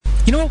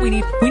You know what we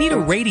need? We need a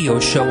radio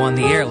show on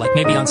the air, like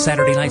maybe on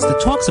Saturday nights, that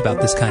talks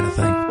about this kind of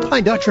thing. Hi,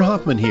 Dr.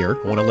 Hoffman here.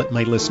 I want to let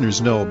my listeners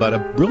know about a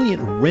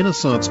brilliant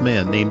Renaissance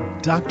man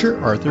named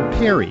Dr. Arthur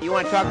Perry. You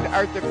want to talk to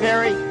Arthur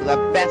Perry?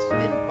 The best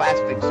in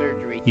plastic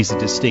surgery. He's a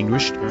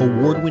distinguished,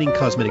 award-winning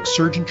cosmetic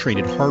surgeon trained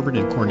at Harvard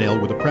and Cornell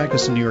with a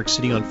practice in New York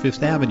City on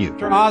Fifth Avenue.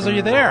 Dr. Oz, are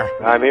you there?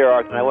 I'm here,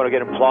 Arthur, and I want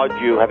to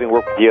applaud you, having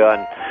worked with you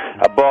on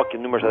a book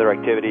and numerous other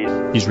activities.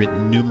 He's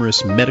written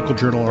numerous medical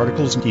journal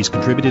articles, and he's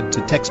contributed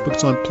to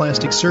textbooks on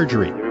plastic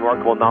surgery. Your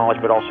remarkable knowledge,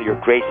 but also your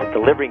grace at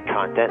delivering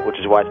content, which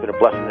is why it's been a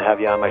blessing to have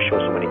you on my show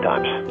so many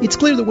times. It's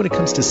clear that when it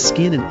comes to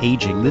skin and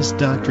aging, this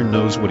doctor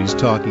knows what he's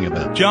talking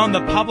about. Joan,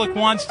 the public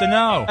wants to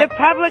know. The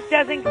public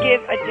doesn't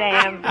give a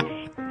damn.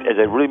 As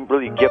a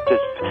really gifted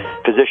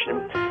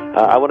physician,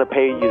 I want to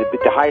pay you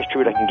the highest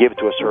tribute I can give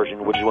to a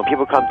surgeon, which is when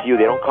people come to you,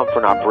 they don't come for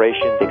an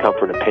operation, they come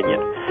for an opinion.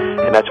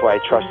 And that's why I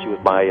trust you with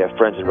my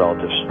friends and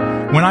relatives.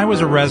 When I was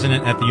a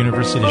resident at the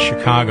University of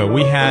Chicago,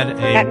 we had a...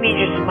 That means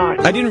you're smart.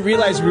 I didn't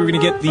realize we were going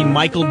to get the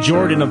Michael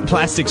Jordan of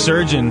plastic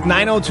surgeon.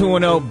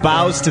 90210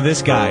 bows to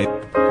this guy.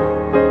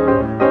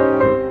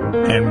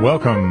 And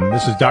welcome.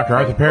 This is Dr.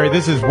 Arthur Perry.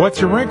 This is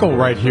What's Your Wrinkle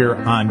right here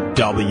on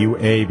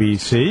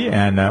WABC.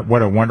 And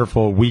what a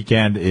wonderful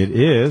weekend it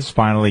is.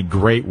 Finally,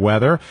 great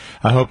weather.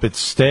 I hope it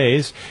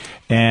stays.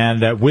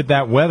 And with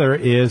that weather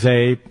is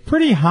a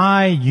pretty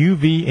high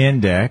UV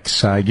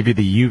index. I give you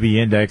the UV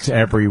index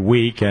every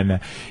week,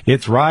 and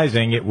it's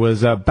rising. It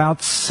was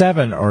about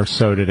 7 or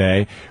so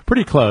today.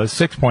 Pretty close.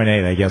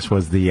 6.8, I guess,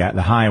 was the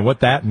high. And what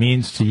that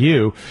means to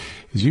you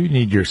is you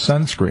need your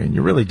sunscreen.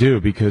 You really do,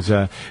 because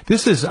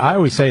this is, I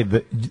always say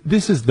that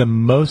this is the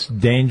most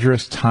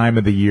dangerous time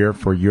of the year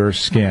for your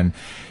skin,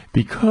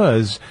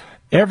 because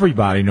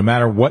everybody, no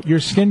matter what your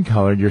skin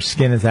color, your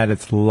skin is at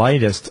its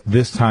lightest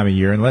this time of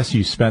year, unless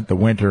you spent the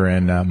winter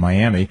in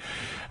Miami.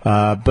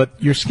 But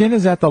your skin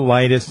is at the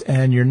lightest,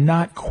 and you're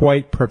not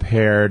quite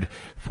prepared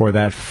for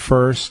that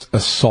first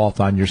assault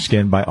on your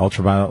skin by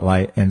ultraviolet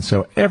light. And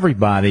so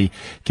everybody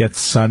gets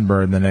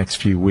sunburned the next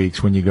few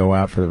weeks when you go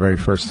out for the very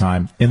first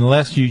time,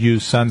 unless you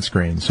use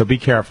sunscreen. So be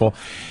careful.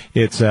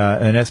 It's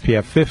an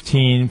SPF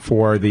 15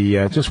 for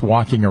the just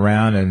walking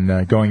around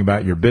and going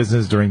about your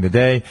business during the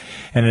day,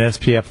 and an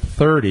SPF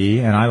 30,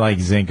 and I like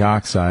zinc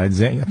oxide.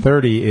 Zinc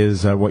 30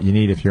 is what you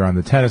need if you're on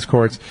the tennis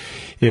courts,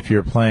 if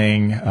you're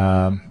playing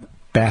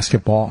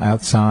basketball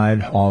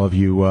outside. All of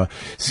you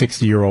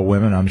 60-year-old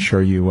women, I'm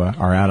sure you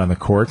are out on the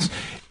courts.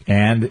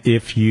 And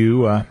if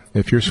you're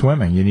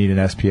swimming, you need an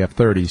SPF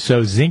 30.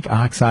 So zinc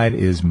oxide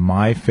is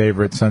my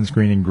favorite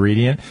sunscreen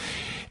ingredient.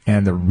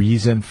 And the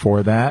reason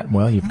for that,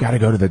 well, you've got to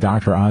go to the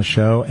Dr. Oz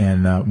show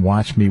and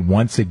watch me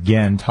once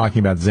again talking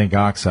about zinc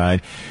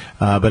oxide.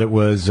 But it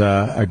was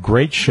a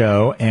great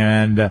show,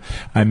 and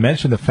I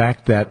mentioned the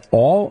fact that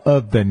all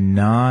of the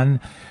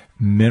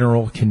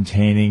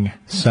non-mineral-containing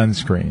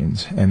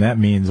sunscreens, and that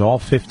means all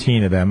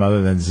 15 of them,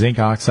 other than zinc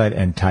oxide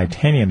and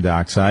titanium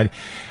dioxide,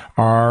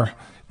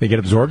 they get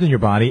absorbed in your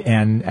body,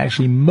 and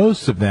actually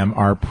most of them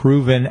are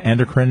proven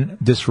endocrine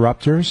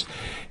disruptors.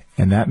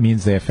 And that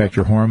means they affect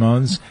your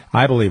hormones.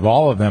 I believe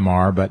all of them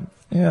are, but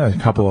a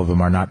couple of them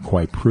are not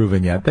quite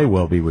proven yet. They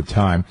will be with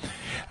time.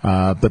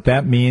 But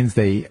that means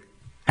they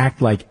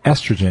act like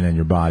estrogen in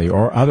your body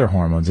or other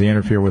hormones. They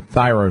interfere with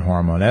thyroid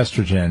hormone,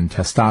 estrogen,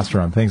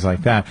 testosterone, things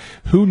like that.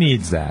 Who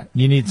needs that?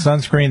 You need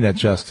sunscreen that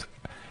just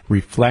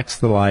reflects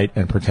the light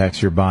and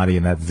protects your body,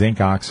 and that's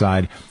zinc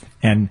oxide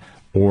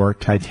or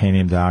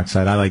titanium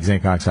dioxide. I like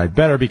zinc oxide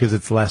better because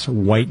it's less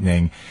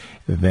whitening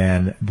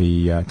than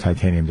the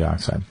titanium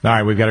dioxide. All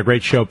right, we've got a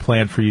great show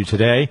planned for you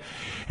today.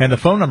 And the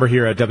phone number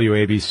here at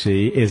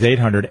WABC is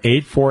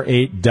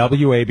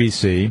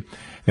 800-848-WABC.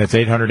 That's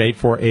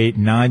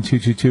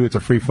 800-848-9222. It's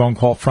a free phone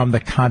call from the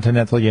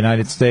continental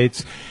United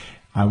States.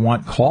 I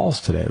want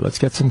calls today. Let's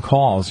get some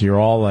calls. You're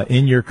all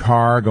in your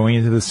car, going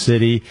into the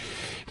city,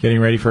 getting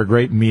ready for a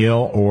great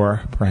meal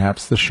or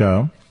perhaps the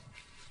show.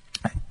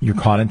 You're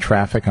caught in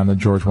traffic on the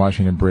George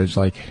Washington Bridge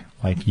like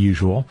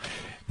usual.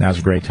 Now's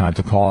a great time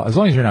to call. As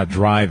long as you're not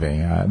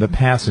driving, the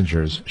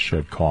passengers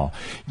should call.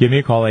 Give me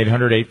a call,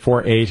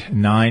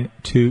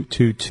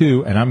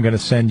 800-848-9222, and I'm going to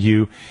send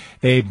you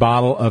a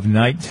bottle of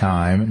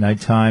Nighttime.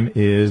 Nighttime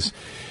is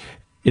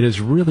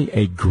really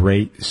a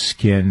great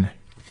skin.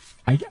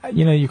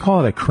 You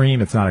call it a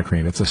cream. It's not a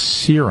cream. It's a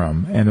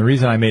serum. And the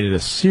reason I made it a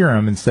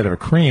serum instead of a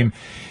cream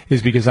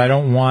is because I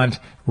don't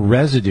want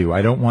residue.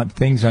 I don't want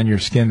things on your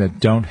skin that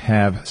don't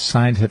have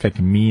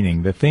scientific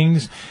meaning. The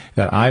things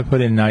that I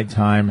put in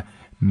Nighttime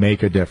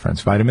make a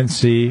difference. Vitamin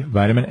C,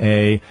 vitamin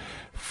A,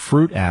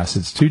 fruit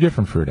acids, 2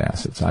 different fruit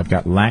acids. I've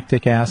got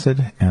lactic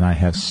acid and I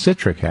have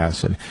citric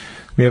acid.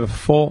 We have a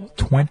full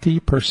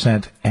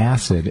 20%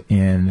 acid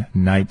in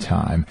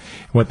Nighttime.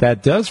 What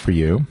that does for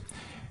you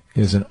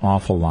is an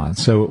awful lot.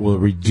 So it will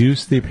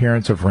reduce the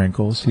appearance of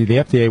wrinkles. See, the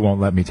FDA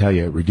won't let me tell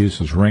you it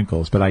reduces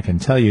wrinkles, but I can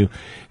tell you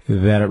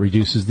that it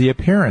reduces the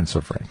appearance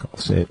of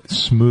wrinkles. It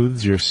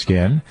smooths your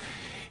skin.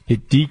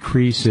 It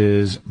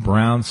decreases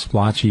brown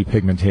splotchy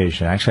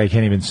pigmentation. Actually, I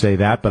can't even say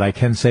that, but I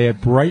can say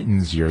it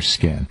brightens your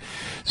skin.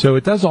 So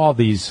it does all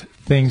these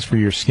things for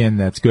your skin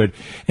that's good.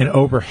 And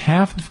over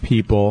half of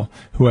people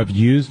who have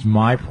used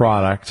my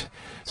product,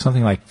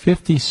 something like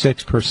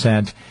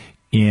 56%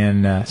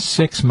 in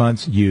 6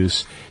 months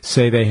use,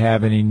 say they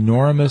have an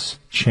enormous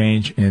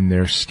change in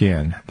their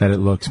skin, that it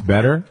looks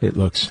better, it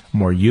looks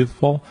more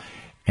youthful.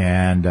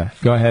 And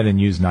go ahead and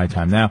use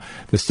nighttime. Now,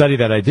 the study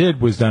that I did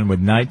was done with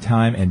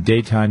nighttime and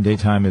daytime.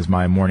 Daytime is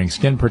my morning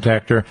skin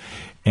protector,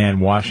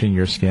 and washing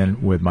your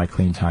skin with my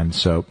Clean Time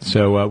soap.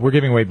 So we're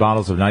giving away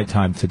bottles of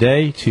nighttime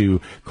today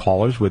to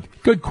callers with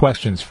good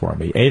questions for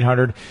me.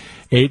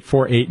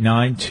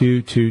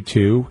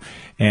 800-848-9222.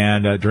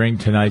 And during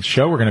tonight's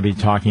show, we're going to be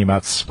talking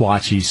about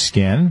splotchy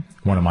skin,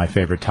 one of my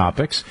favorite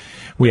topics.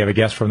 We have a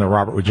guest from the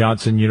Robert Wood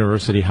Johnson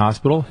University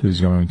Hospital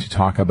who's going to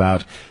talk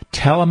about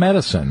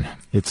telemedicine.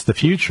 It's the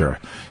future.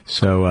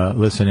 So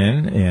listen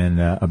in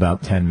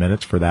about 10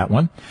 minutes for that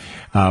one.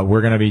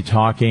 We're going to be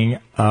talking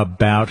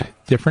about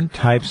different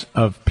types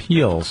of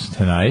peels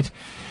tonight.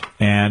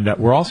 And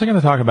we're also going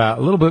to talk about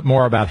a little bit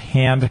more about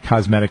hand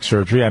cosmetic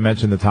surgery. I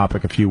mentioned the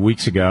topic a few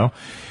weeks ago.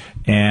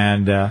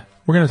 And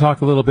we're going to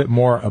talk a little bit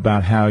more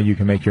about how you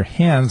can make your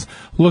hands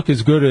look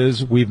as good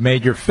as we've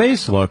made your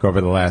face look over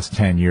the last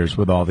 10 years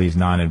with all these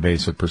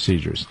non-invasive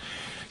procedures.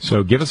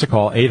 So give us a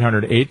call,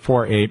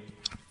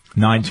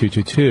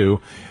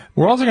 800-848-9222.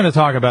 We're also going to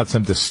talk about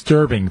some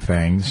disturbing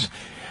things,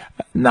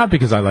 not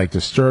because I like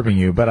disturbing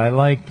you, but I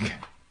like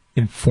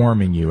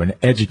informing you and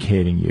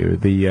educating you.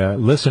 The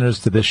listeners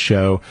to this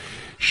show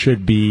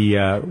should be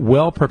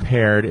well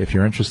prepared if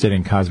you're interested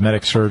in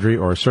cosmetic surgery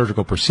or a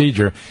surgical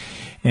procedure.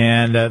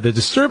 And the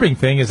disturbing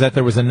thing is that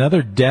there was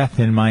another death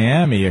in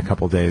Miami a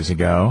couple days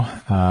ago.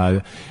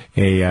 A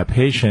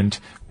patient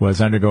was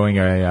undergoing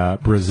a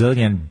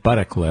Brazilian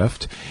buttock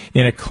lift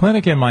in a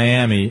clinic in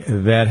Miami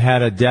that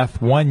had a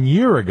death 1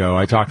 year ago.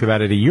 I talked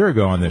about it a year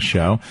ago on this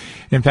show.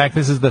 In fact,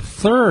 this is the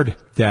third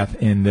death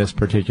in this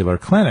particular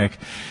clinic.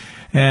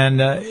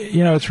 And,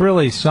 it's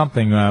really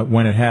something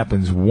when it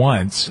happens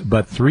once,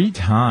 but 3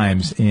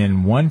 times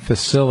in one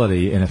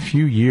facility in a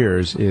few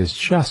years is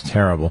just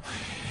terrible.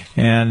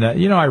 And,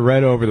 I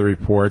read over the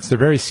reports. They're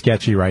very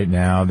sketchy right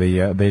now. They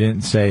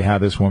didn't say how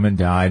this woman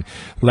died.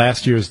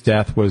 Last year's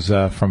death was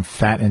from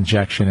fat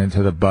injection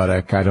into the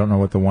buttock. I don't know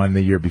what the one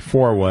the year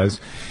before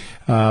was.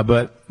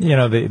 But,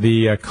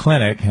 the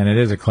clinic, and it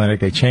is a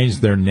clinic, they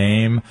changed their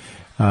name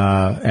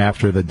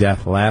after the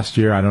death last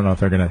year. I don't know if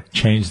they're going to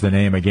change the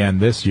name again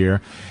this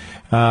year.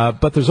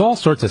 But there's all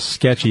sorts of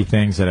sketchy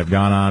things that have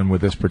gone on with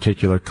this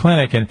particular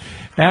clinic. And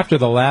after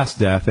the last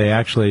death, they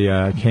actually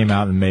came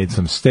out and made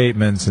some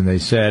statements, and they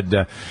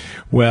said,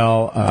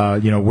 we're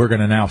going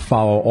to now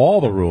follow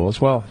all the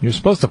rules. Well, you're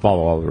supposed to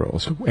follow all the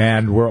rules.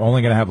 And we're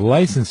only going to have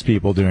licensed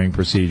people doing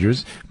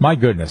procedures. My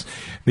goodness.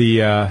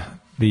 The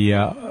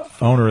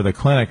owner of the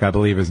clinic, I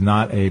believe, is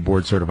not a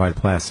board-certified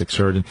plastic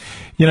surgeon.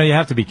 You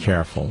have to be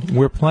careful.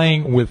 We're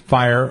playing with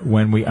fire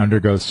when we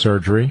undergo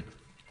surgery.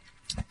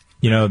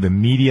 The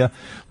media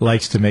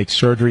likes to make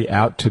surgery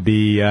out to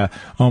be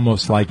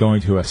almost like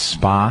going to a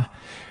spa.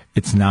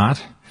 It's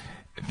not.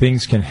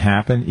 Things can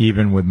happen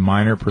even with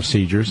minor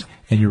procedures,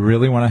 and you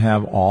really want to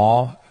have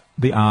all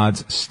the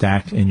odds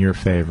stacked in your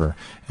favor.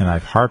 And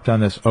I've harped on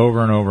this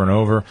over and over and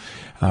over,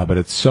 but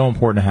it's so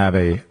important to have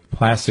a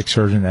plastic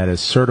surgeon that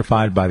is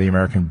certified by the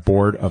American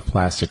Board of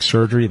Plastic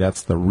Surgery.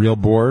 That's the real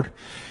board.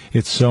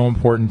 It's so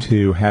important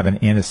to have an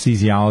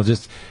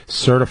anesthesiologist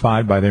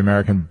certified by the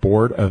American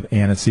Board of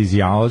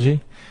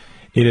Anesthesiology.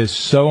 It is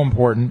so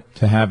important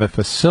to have a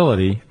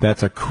facility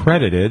that's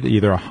accredited,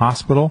 either a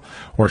hospital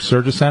or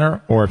surgery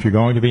center, or if you're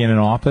going to be in an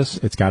office,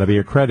 it's got to be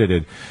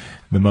accredited.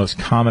 The most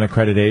common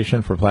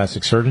accreditation for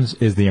plastic surgeons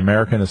is the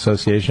American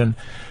Association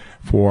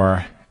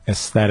for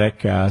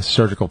Aesthetic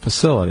Surgical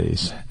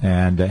Facilities,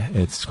 and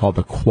it's called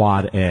the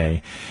Quad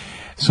A.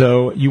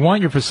 So you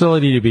want your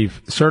facility to be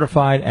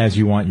certified as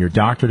you want your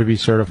doctor to be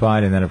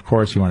certified, and then, of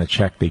course, you want to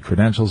check the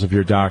credentials of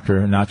your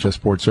doctor, not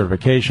just board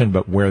certification,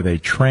 but where they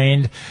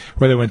trained,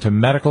 where they went to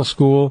medical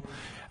school,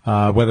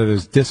 whether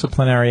there's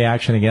disciplinary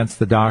action against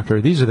the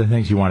doctor. These are the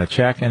things you want to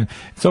check, and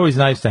it's always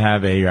nice to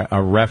have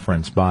a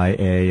reference by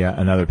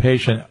another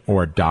patient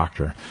or a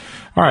doctor.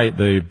 All right,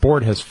 the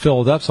board has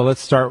filled up, so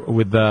let's start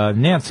with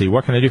Nancy.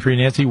 What can I do for you,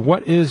 Nancy?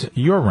 What is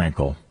your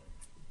wrinkle?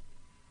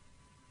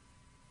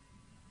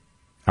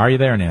 Are you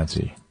there,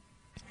 Nancy?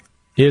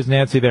 Is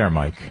Nancy there,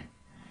 Mike?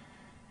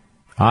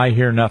 I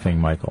hear nothing,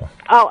 Michael.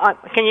 Oh,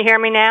 can you hear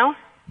me now?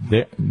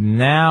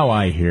 Now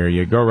I hear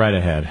you. Go right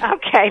ahead.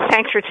 Okay,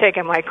 thanks for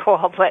taking my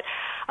call. But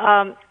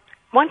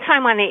one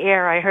time on the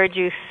air, I heard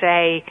you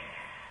say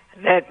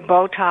that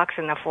Botox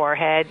in the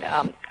forehead,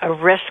 a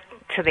risk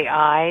to the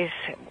eyes.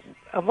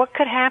 What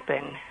could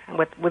happen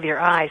with your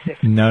eyes?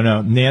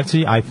 No,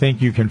 Nancy, I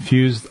think you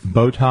confused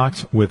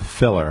Botox with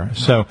filler.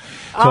 So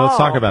let's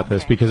talk about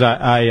this, because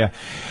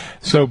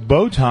so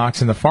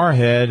Botox in the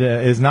forehead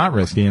is not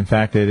risky. In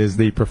fact, it is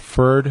the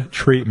preferred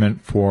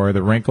treatment for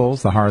the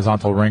wrinkles, the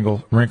horizontal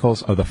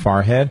wrinkles of the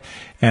forehead,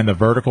 and the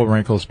vertical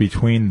wrinkles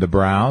between the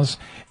brows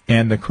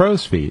and the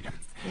crow's feet.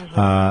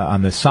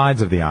 on the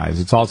sides of the eyes.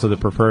 It's also the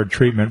preferred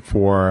treatment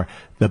for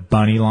the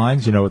bunny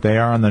lines. You know what they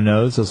are on the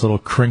nose? Those little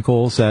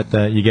crinkles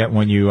that you get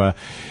when you I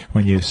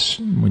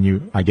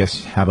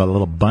guess have a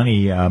little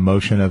bunny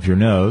motion of your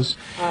nose.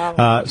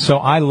 So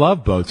I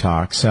love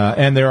Botox,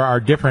 and there are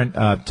different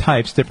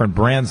types, different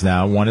brands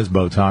now. One is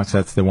Botox.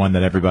 That's the one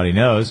that everybody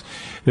knows.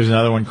 There's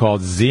another one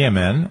called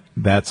Xeomin.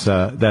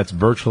 That's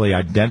virtually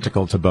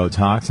identical to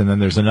Botox, and then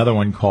there's another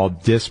one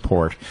called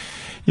Dysport.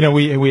 You know,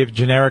 we have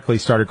generically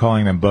started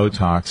calling them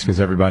Botox because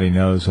everybody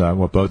knows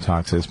what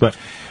Botox is. But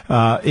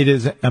it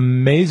is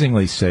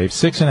amazingly safe.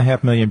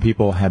 6.5 million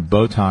people had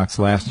Botox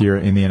last year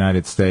in the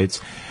United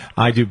States.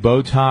 I do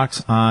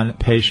Botox on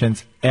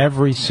patients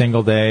every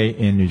single day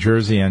in New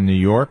Jersey and New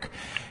York.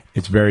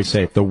 It's very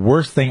safe. The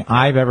worst thing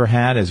I've ever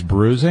had is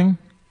bruising.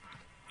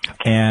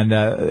 And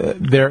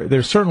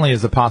there certainly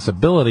is the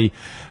possibility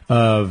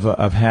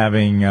of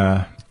having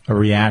a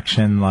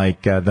reaction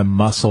like the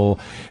muscle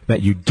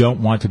that you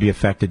don't want to be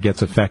affected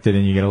gets affected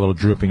and you get a little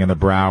drooping in the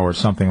brow or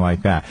something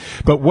like that.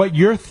 But what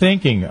you're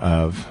thinking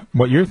of,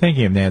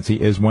 Nancy,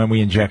 is when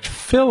we inject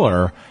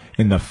filler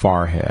in the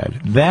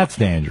forehead. That's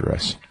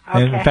dangerous.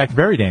 Okay. And in fact,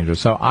 very dangerous.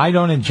 So I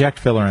don't inject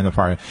filler in the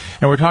forehead.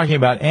 And we're talking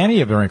about any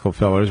of the wrinkle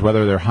fillers,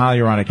 whether they're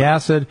hyaluronic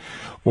acid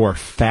or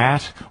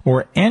fat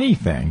or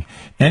anything.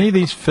 Any of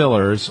these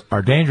fillers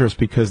are dangerous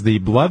because the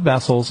blood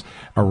vessels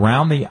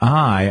around the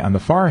eye on the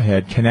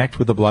forehead connect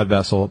with the blood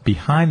vessel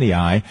behind the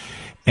eye.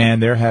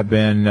 And there have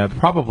been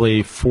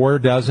probably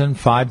 5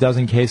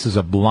 dozen cases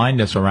of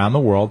blindness around the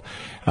world.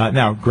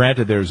 Now,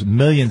 granted, there's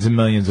millions and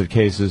millions of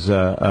cases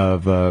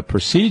of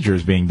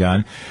procedures being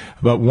done,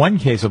 but one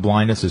case of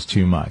blindness is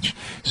too much.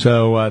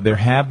 So there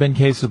have been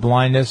cases of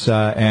blindness,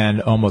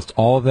 and almost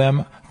all of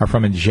them are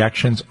from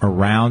injections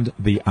around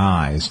the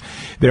eyes.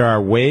 There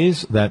are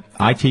ways that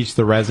I teach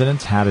the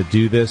residents how to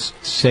do this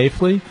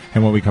safely,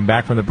 and when we come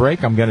back from the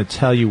break, I'm going to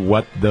tell you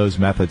what those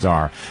methods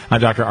are.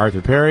 I'm Dr.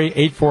 Arthur Perry,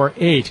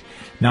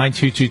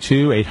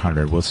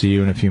 848-9222-800. We'll see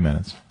you in a few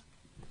minutes.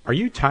 Are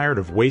you tired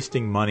of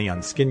wasting money on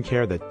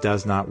skincare that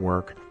does not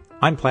work?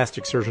 I'm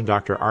plastic surgeon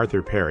Dr.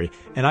 Arthur Perry,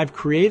 and I've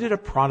created a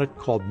product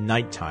called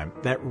Nighttime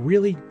that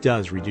really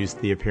does reduce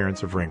the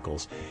appearance of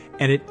wrinkles,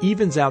 and it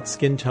evens out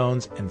skin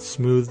tones and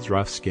smooths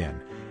rough skin.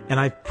 And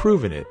I've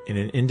proven it in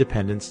an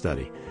independent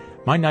study.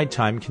 My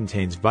Nighttime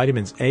contains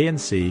vitamins A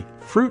and C,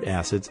 fruit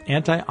acids,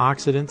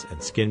 antioxidants,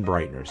 and skin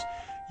brighteners.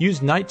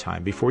 Use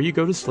Nighttime before you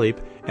go to sleep,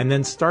 and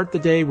then start the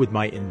day with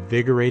my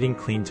invigorating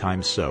Clean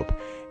Time soap.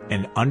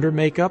 And under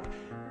makeup,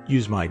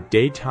 use my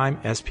Daytime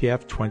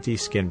SPF 20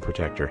 skin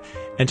protector.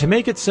 And to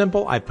make it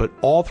simple, I put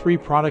all 3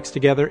 products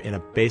together in a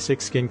basic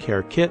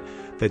skincare kit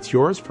that's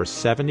yours for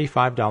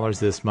 $75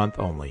 this month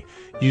only.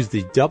 Use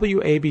the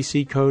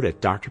WABC code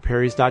at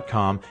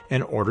drperrys.com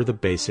and order the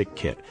basic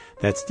kit.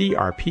 That's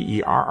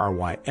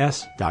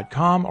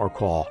DRPERRYS.com or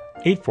call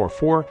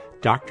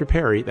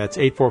 844-DR-PERRY. That's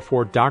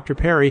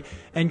 844-DR-PERRY,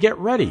 and get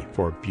ready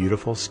for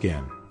beautiful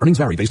skin. Earnings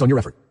vary based on your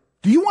effort.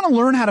 Do you want to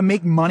learn how to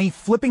make money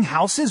flipping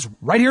houses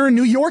right here in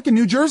New York and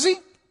New Jersey?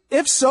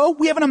 If so,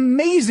 we have an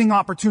amazing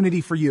opportunity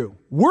for you.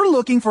 We're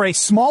looking for a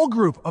small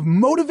group of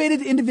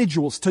motivated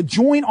individuals to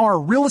join our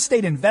real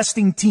estate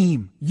investing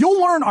team. You'll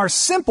learn our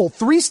simple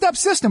 3-step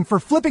system for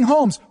flipping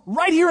homes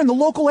right here in the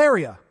local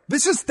area.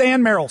 This is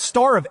Than Merrill,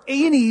 star of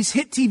A&E's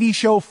hit TV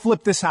show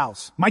Flip This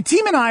House. My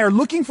team and I are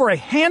looking for a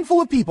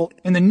handful of people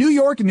in the New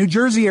York and New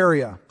Jersey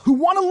area who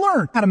want to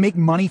learn how to make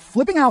money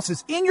flipping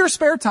houses in your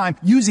spare time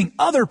using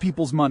other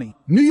people's money.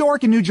 New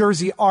York and New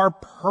Jersey are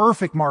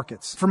perfect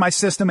markets for my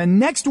system, and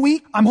next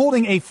week I'm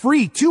holding a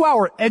free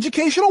 2-hour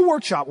educational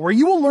workshop where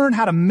you will learn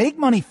how to make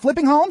money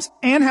flipping homes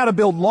and how to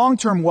build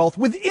long-term wealth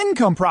with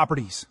income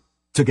properties.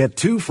 To get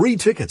 2 free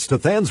tickets to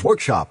Than's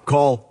workshop,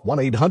 call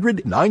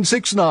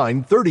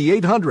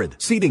 1-800-969-3800.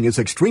 Seating is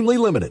extremely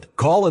limited.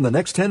 Call in the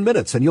next 10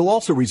 minutes and you'll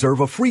also reserve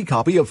a free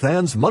copy of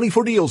Than's Money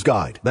for Deals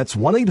Guide. That's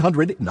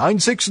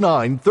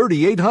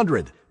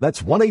 1-800-969-3800.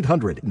 That's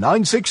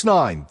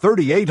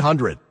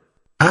 1-800-969-3800.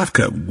 I've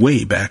cut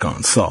way back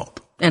on salt.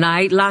 And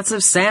I eat lots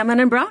of salmon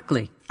and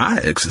broccoli. I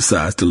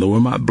exercise to lower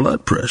my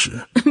blood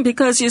pressure.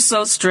 Because you're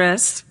so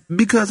stressed.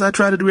 Because I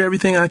try to do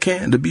everything I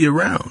can to be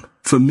around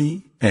for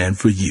me and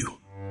for you.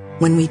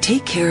 When we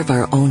take care of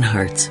our own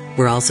hearts,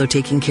 we're also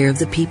taking care of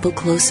the people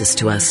closest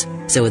to us.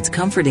 So it's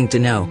comforting to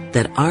know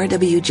that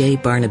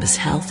RWJ Barnabas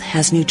Health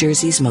has New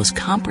Jersey's most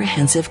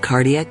comprehensive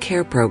cardiac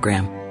care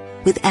program,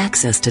 with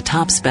access to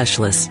top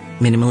specialists,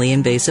 minimally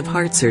invasive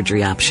heart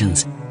surgery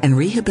options, and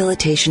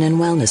rehabilitation and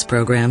wellness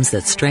programs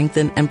that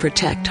strengthen and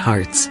protect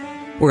hearts.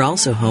 We're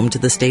also home to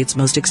the state's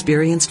most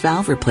experienced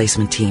valve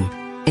replacement team,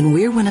 and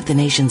we're one of the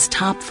nation's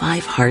top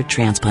 5 heart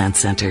transplant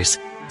centers.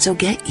 So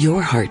get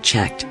your heart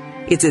checked.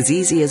 It's as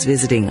easy as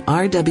visiting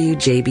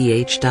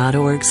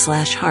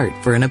rwjbh.org/heart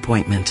for an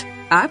appointment.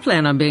 I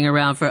plan on being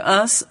around for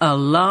us a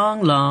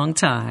long, long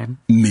time.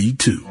 Me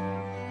too.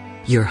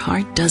 Your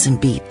heart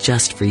doesn't beat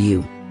just for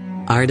you.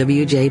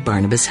 RWJ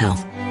Barnabas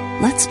Health.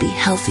 Let's be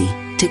healthy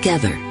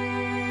together.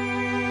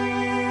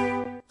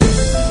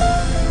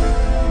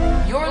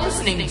 You're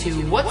listening to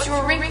What's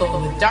Your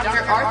Wrinkle with Dr.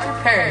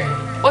 Arthur Perry.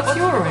 What's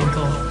your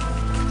wrinkle?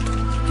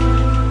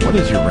 What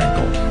is your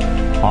wrinkle?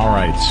 All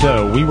right,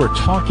 so we were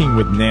talking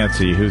with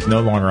Nancy, who's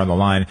no longer on the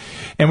line,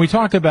 and we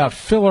talked about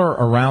filler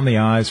around the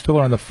eyes,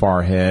 filler on the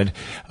forehead.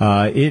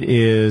 It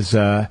is,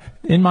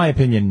 in my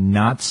opinion,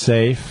 not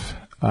safe.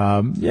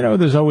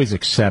 There's always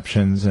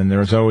exceptions, and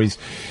there's always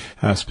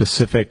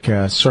specific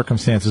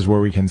circumstances where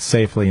we can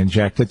safely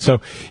inject it.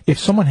 So if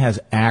someone has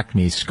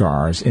acne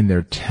scars in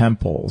their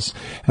temples,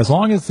 as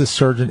long as the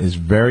surgeon is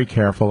very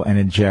careful and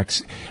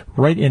injects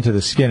right into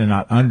the skin and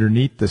not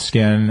underneath the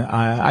skin,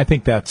 I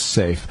think that's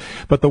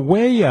safe. But the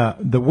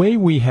way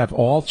we have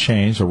all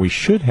changed, or we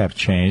should have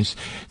changed,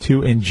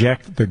 to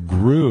inject the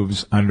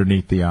grooves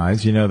underneath the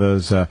eyes,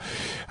 those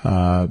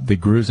the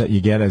grooves that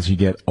you get as you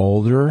get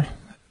older,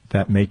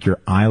 that make your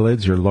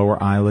eyelids, your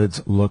lower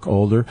eyelids, look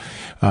older.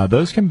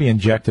 Those can be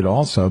injected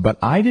also, but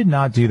I did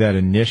not do that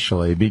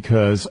initially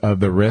because of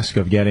the risk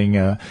of getting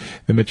the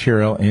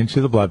material into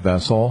the blood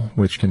vessel,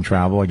 which can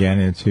travel again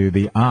into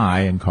the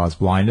eye and cause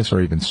blindness or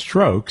even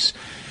strokes.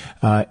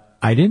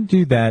 I didn't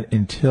do that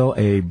until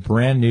a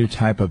brand new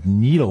type of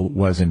needle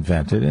was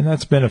invented, and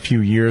that's been a few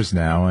years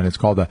now, and it's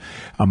called a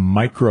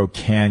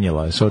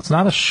microcannula. So it's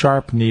not a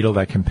sharp needle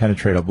that can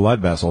penetrate a blood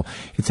vessel.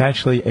 It's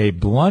actually a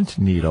blunt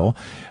needle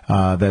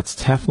that's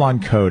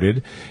Teflon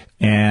coated,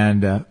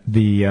 and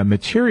the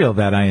material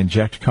that I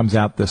inject comes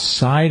out the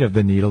side of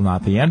the needle,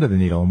 not the end of the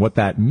needle. And what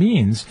that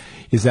means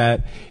is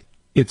that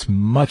it's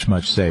much,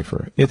 much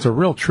safer. It's a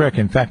real trick.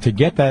 In fact, to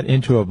get that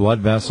into a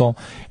blood vessel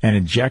and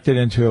inject it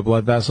into a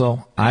blood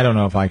vessel, I don't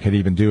know if I could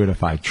even do it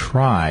if I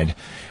tried.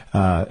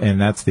 And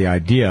that's the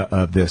idea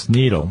of this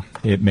needle.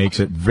 It makes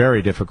it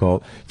very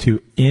difficult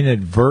to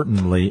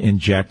inadvertently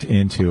inject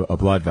into a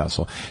blood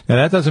vessel. Now,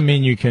 that doesn't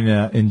mean you can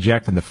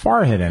inject in the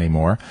forehead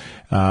anymore.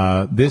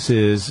 This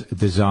is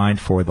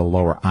designed for the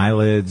lower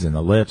eyelids and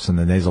the lips and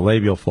the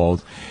nasolabial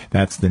folds.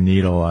 That's the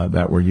needle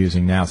that we're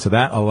using now. So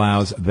that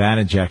allows that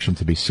injection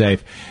to be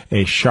safe.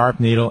 A sharp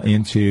needle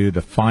into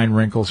the fine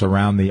wrinkles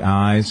around the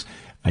eyes,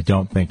 I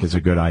don't think is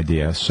a good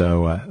idea.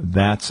 So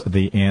that's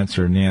the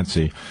answer,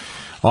 Nancy.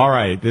 All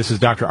right, this is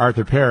Dr.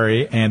 Arthur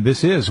Perry, and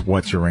this is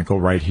What's Your Wrinkle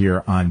right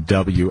here on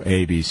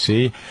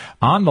WABC.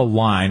 On the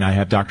line, I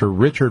have Dr.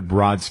 Richard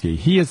Brodsky.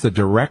 He is the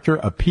Director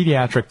of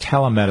Pediatric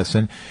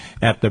Telemedicine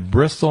at the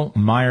Bristol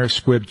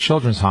Myers Squibb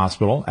Children's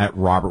Hospital at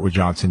Robert Wood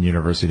Johnson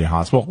University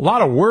Hospital. A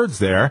lot of words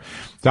there.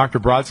 Dr.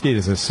 Brodsky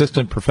is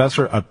Assistant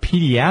Professor of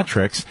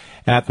Pediatrics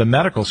at the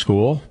medical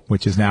school,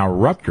 which is now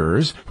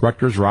Rutgers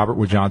Robert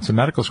Wood Johnson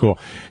Medical School.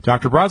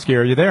 Dr. Brodsky,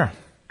 are you there?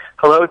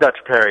 Hello,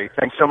 Dr. Perry.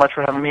 Thanks so much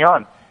for having me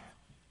on.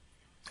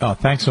 Oh,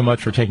 thanks so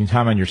much for taking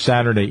time on your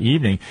Saturday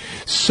evening.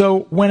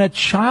 So when a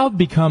child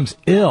becomes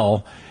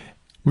ill,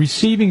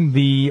 receiving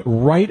the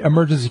right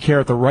emergency care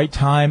at the right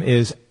time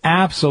is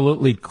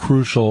absolutely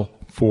crucial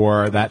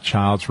for that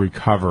child's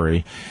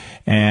recovery.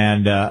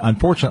 And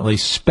unfortunately,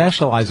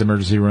 specialized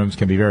emergency rooms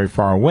can be very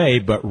far away,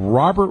 but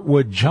Robert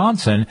Wood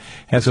Johnson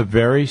has a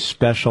very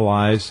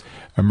specialized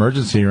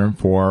emergency room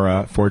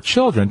for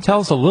children. Tell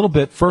us a little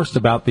bit first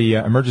about the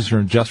emergency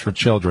room just for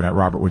children at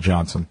Robert Wood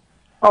Johnson.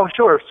 Oh,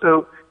 sure.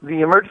 So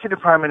the emergency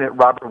department at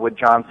Robert Wood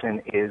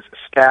Johnson is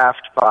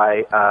staffed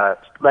by,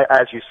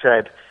 as you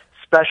said,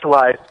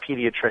 specialized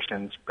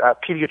pediatricians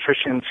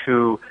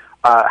who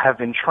have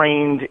been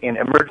trained in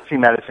emergency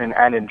medicine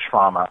and in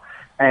trauma.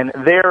 And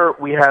there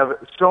we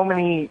have so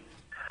many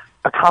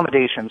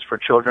accommodations for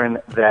children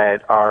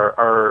that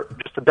are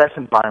just the best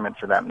environment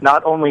for them.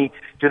 Not only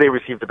do they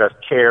receive the best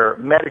care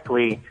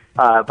medically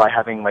by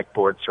having like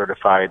board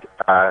certified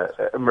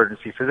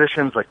emergency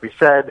physicians, like we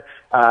said,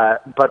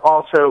 but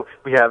also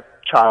we have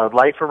child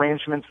life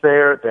arrangements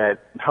there that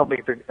help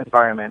make the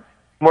environment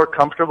more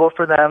comfortable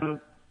for them.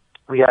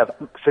 We have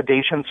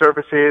sedation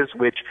services,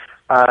 which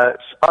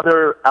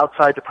other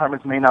outside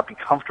departments may not be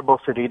comfortable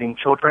sedating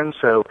children,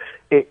 so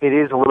it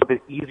is a little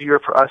bit easier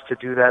for us to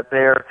do that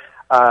there.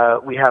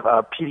 We have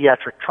a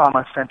pediatric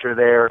trauma center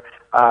there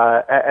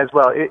as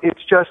well.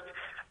 It's just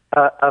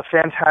a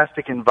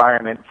fantastic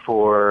environment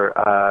for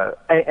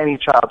any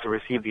child to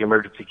receive the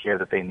emergency care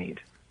that they need.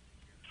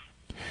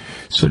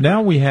 So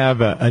now we have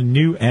a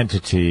new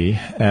entity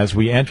as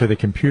we enter the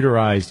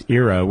computerized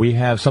era. We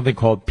have something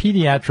called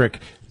pediatric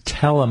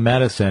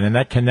telemedicine, and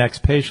that connects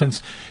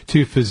patients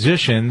to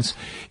physicians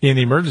in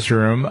the emergency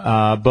room,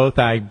 both,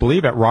 I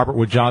believe, at Robert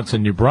Wood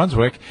Johnson, New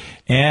Brunswick,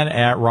 and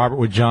at Robert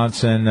Wood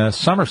Johnson,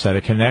 Somerset.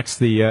 It connects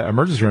the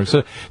emergency room.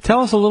 So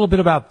tell us a little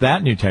bit about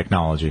that new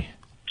technology.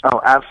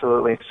 Oh,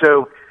 absolutely.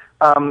 So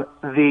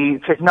the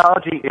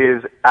technology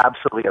is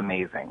absolutely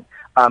amazing.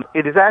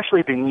 It has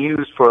actually been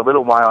used for a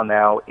little while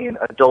now in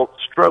adult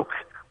stroke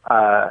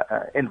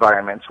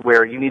environments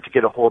where you need to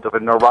get a hold of a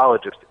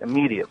neurologist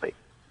immediately.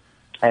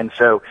 And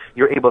so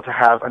you're able to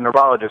have a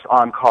neurologist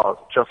on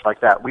call just like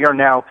that. We are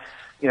now,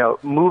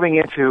 moving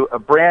into a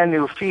brand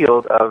new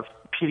field of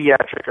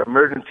pediatric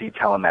emergency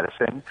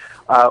telemedicine,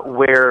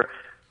 where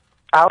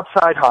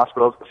outside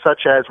hospitals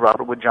such as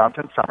Robert Wood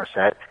Johnson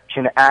Somerset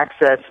can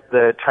access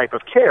the type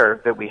of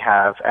care that we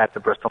have at the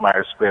Bristol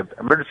Myers Squibb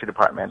Emergency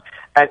Department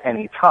at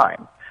any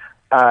time.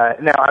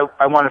 Now,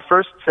 I want to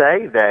first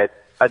say that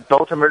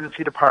adult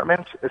emergency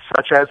departments,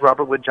 such as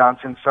Robert Wood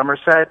Johnson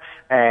Somerset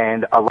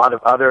and a lot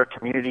of other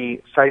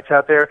community sites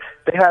out there,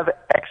 they have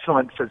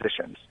excellent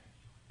physicians.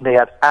 They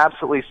have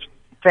absolutely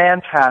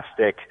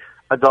fantastic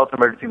adult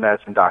emergency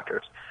medicine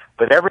doctors.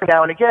 But every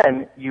now and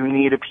again, you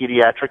need a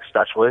pediatric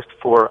specialist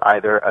for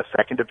either a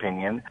second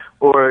opinion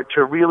or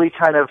to really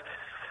kind of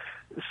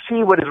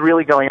see what is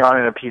really going on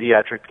in a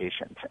pediatric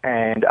patient.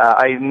 And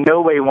I in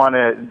no way want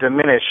to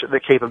diminish the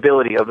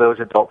capability of those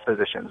adult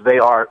physicians. They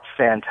are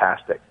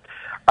fantastic.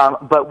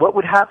 But what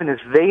would happen is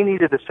they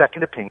needed a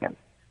second opinion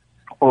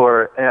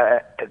or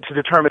to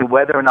determine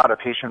whether or not a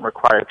patient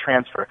required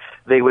transfer.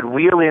 They would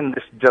wheel in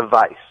this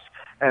device.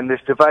 And this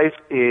device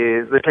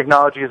the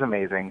technology is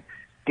amazing.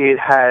 It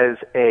has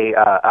a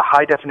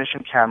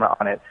high-definition camera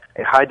on it,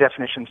 a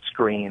high-definition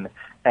screen,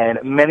 and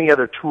many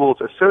other tools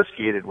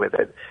associated with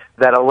it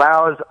that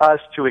allows us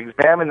to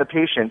examine the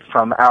patient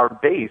from our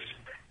base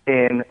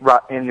in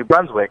New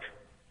Brunswick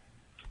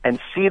and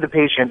see the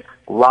patient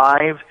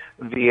live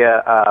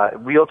via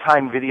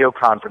real-time video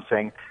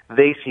conferencing.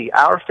 They see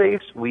our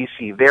face, we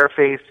see their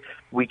face.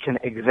 We can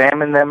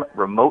examine them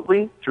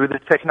remotely through the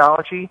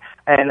technology.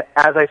 And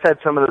as I said,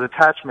 some of those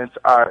attachments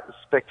are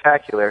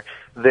spectacular.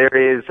 There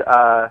is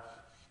a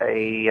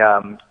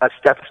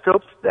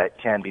stethoscope that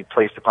can be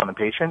placed upon the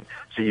patient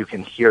so you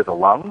can hear the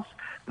lungs.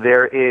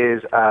 There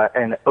is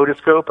an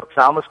otoscope,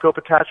 ophthalmoscope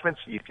attachment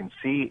so you can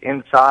see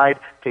inside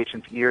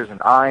patient's ears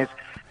and eyes.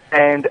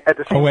 And at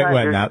the same time,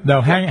 wait, now.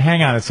 No,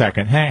 hang on a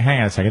second.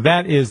 Hang on a second.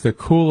 That is the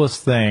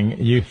coolest thing.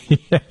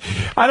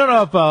 I don't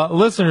know if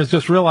listeners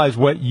just realize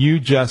what you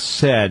just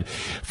said.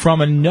 From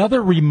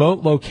another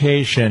remote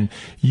location,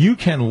 you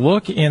can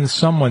look in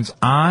someone's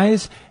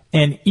eyes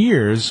and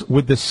ears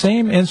with the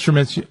same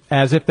instruments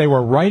as if they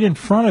were right in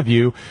front of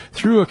you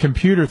through a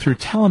computer, through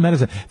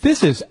telemedicine.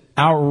 This is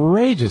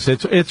outrageous.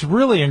 It's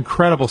really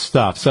incredible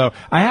stuff. So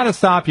I had to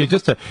stop you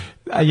just to,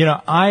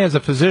 I as a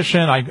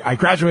physician, I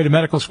graduated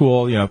medical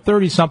school,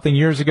 30-something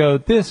years ago.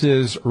 This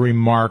is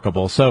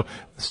remarkable. So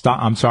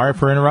I'm sorry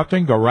for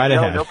interrupting. Go right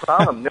ahead. No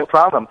problem. No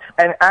problem.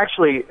 And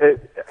actually,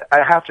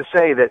 I have to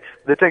say that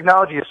the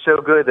technology is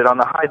so good that on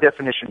the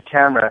high-definition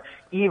camera,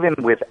 even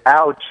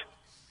without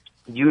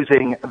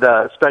using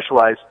the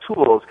specialized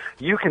tools,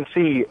 you can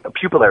see a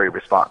pupillary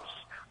response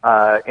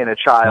in a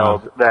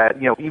child that,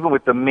 even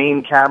with the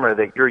main camera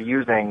that you're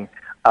using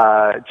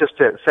just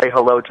to say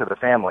hello to the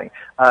family.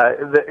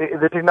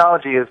 The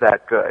technology is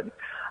that good.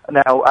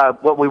 Now,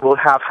 what we will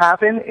have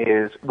happen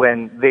is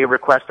when they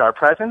request our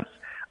presence,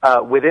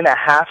 within a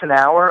half an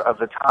hour of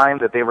the time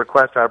that they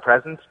request our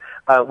presence,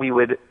 we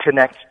would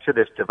connect to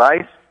this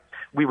device.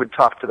 We would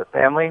talk to the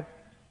family.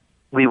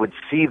 We would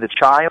see the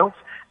child.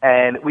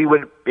 And we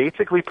would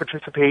basically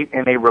participate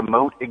in a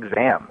remote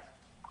exam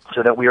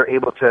so that we are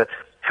able to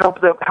help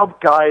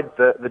guide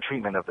the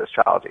treatment of this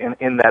child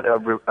in that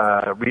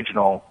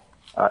regional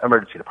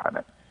emergency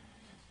department.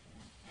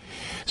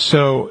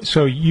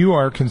 So you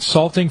are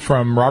consulting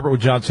from Robert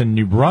Wood Johnson,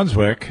 New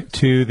Brunswick,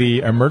 to the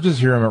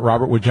emergency room at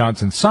Robert Wood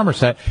Johnson,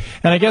 Somerset,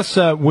 and I guess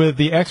with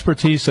the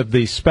expertise of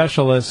the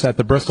specialists at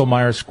the Bristol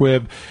Myers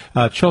Squibb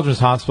Children's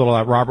Hospital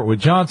at Robert Wood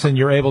Johnson,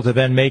 you're able to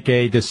then make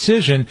a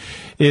decision.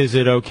 Is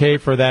it okay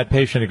for that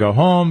patient to go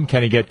home?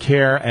 Can he get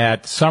care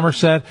at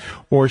Somerset,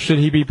 or should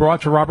he be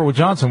brought to Robert Wood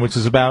Johnson, which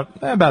is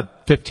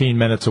about 15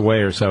 minutes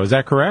away or so? Is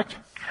that correct?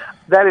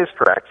 That is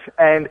correct.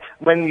 And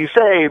when you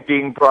say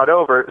being brought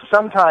over,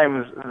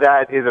 sometimes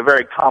that is a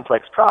very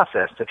complex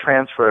process to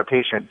transfer a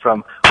patient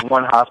from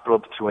one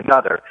hospital to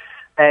another.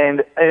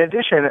 And in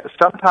addition,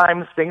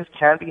 sometimes things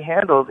can be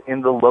handled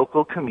in the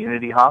local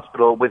community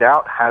hospital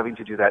without having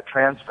to do that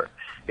transfer.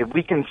 If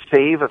we can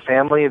save a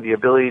family the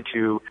ability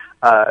to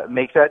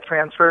make that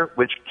transfer,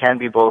 which can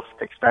be both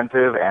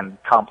expensive and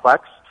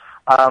complex,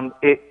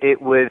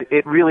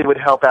 it really would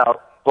help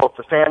out both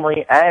the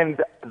family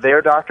and their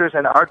doctors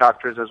and our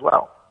doctors as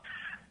well.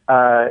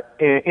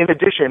 In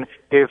addition,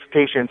 if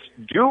patients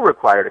do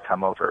require to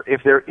come over,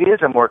 if there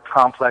is a more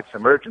complex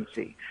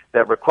emergency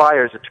that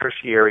requires a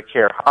tertiary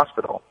care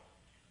hospital,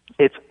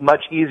 it's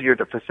much easier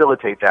to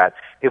facilitate that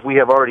if we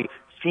have already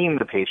seen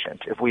the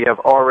patient, if we have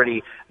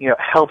already,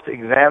 helped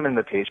examine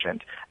the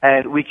patient,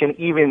 and we can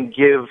even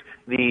give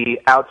the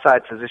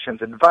outside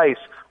physicians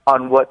advice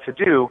on what to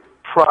do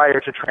prior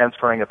to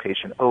transferring a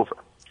patient over.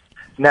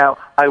 Now,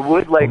 I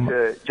would like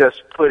to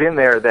just put in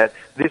there that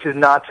this is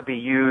not to be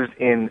used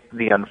in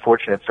the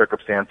unfortunate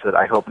circumstance that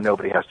I hope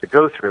nobody has to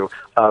go through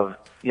of,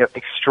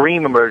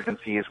 extreme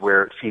emergencies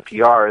where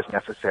CPR is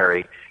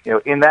necessary.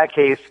 In that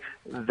case,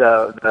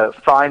 the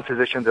fine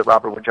physicians at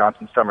Robert Wood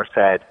Johnson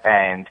Somerset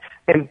and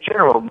in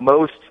general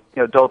most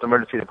adult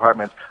emergency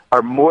departments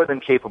are more than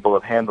capable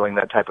of handling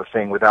that type of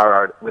thing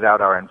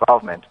without our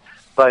involvement.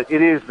 But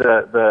it is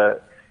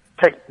the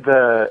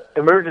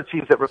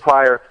emergencies that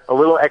require a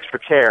little extra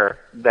care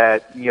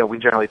that we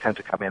generally tend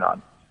to come in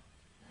on.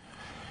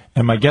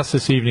 And my guest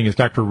this evening is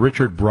Dr.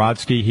 Richard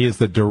Brodsky. He is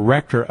the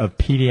Director of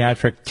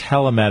Pediatric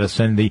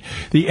Telemedicine, the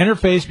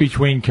interface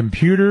between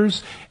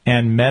computers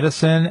and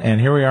medicine.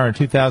 And here we are in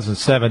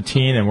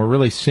 2017, and we're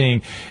really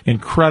seeing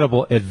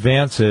incredible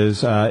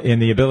advances in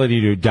the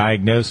ability to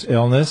diagnose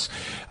illness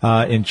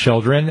in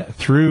children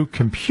through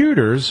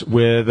computers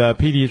with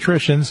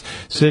pediatricians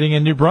sitting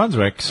in New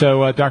Brunswick.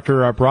 So,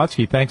 Dr.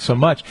 Brodsky, thanks so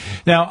much.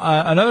 Now,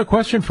 another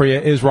question for you.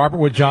 Is Robert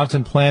Wood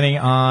Johnson planning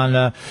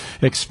on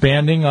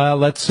expanding,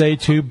 let's say,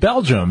 to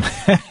Belgium?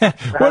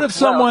 What if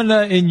someone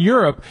in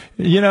Europe,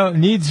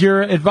 needs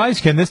your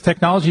advice? Can this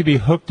technology be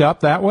hooked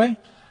up that way?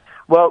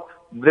 Well,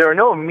 there are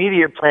no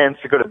immediate plans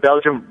to go to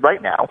Belgium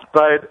right now,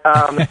 but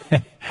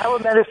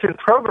telemedicine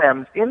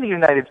programs in the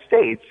United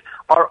States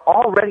are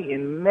already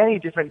in many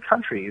different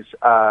countries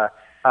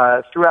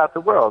throughout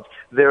the world.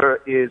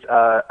 There is,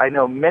 I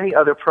know many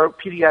other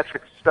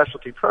pediatric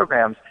specialty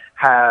programs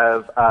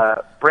have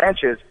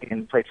branches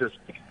in places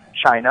like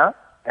China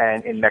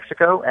and in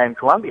Mexico and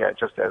Colombia,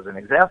 just as an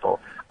example,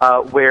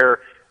 where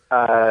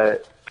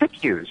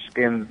PICUs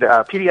in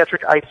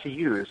pediatric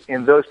ICUs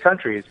in those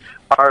countries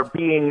are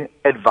being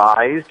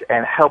advised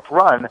and helped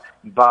run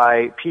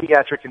by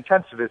pediatric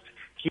intensivists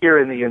here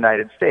in the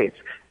United States.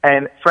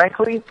 And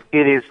frankly,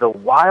 it is the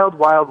wild,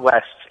 wild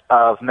west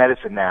of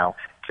medicine now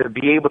to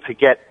be able to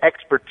get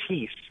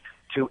expertise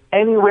to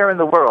anywhere in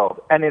the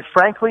world. And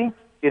frankly,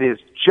 it is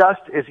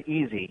just as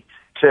easy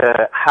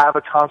to have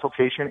a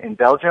consultation in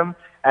Belgium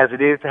as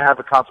it is to have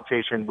a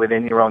consultation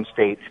within your own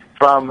state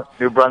from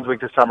New Brunswick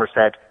to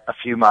Somerset, a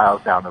few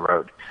miles down the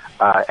road.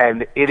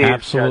 And it is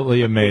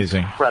absolutely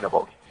amazing.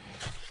 Incredible.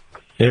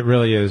 It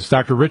really is.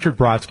 Dr. Richard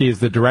Brodsky is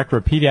the Director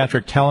of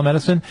Pediatric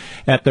Telemedicine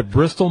at the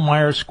Bristol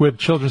Myers Squibb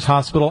Children's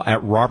Hospital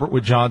at Robert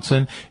Wood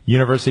Johnson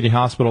University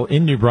Hospital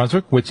in New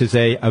Brunswick, which is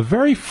a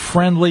very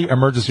friendly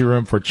emergency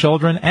room for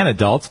children and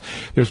adults.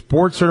 There's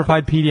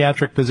board-certified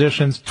pediatric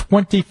physicians,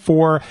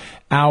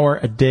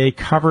 24-hour-a-day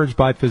coverage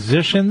by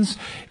physicians,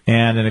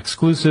 and an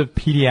exclusive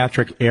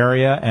pediatric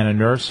area and a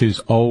nurse who's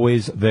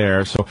always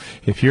there. So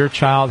if your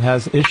child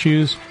has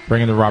issues,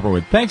 bring in the Robert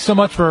Wood. Thanks so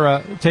much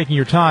for taking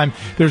your time.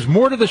 There's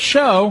more to the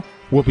show.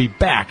 We'll be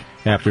back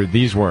after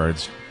these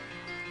words.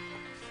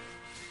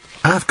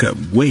 I've cut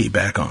way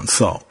back on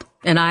salt.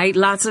 And I ate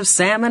lots of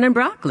salmon and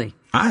broccoli.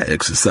 I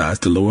exercise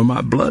to lower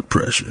my blood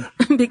pressure.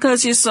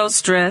 Because you're so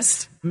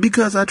stressed.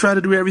 Because I try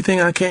to do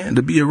everything I can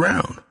to be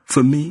around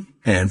for me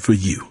and for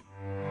you.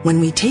 When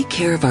we take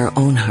care of our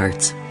own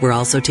hearts, we're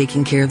also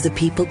taking care of the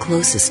people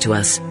closest to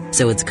us.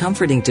 So it's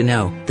comforting to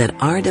know that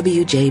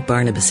RWJ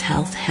Barnabas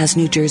Health has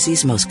New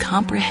Jersey's most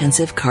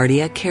comprehensive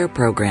cardiac care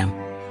program,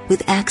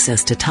 with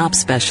access to top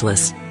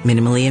specialists,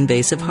 minimally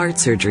invasive heart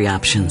surgery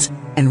options,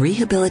 and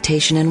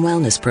rehabilitation and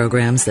wellness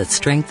programs that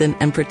strengthen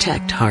and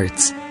protect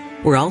hearts.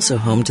 We're also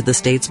home to the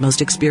state's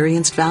most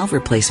experienced valve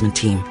replacement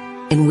team,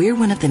 and we're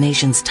one of the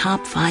nation's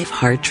top 5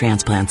 heart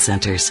transplant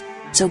centers.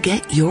 So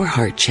get your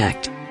heart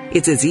checked.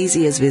 It's as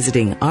easy as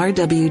visiting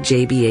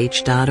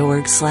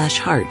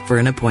rwjbh.org/heart for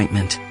an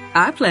appointment.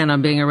 I plan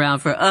on being around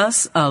for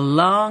us a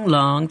long,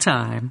 long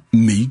time.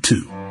 Me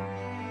too.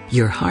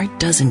 Your heart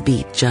doesn't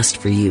beat just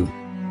for you.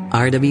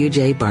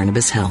 RWJ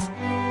Barnabas Health.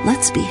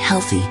 Let's be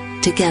healthy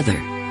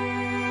together.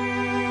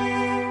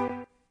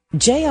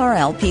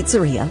 JRL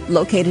Pizzeria,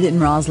 located in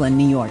Roslyn,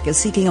 New York, is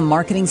seeking a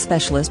marketing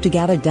specialist to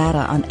gather data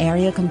on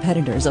area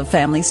competitors of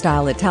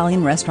family-style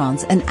Italian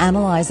restaurants and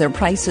analyze their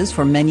prices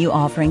for menu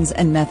offerings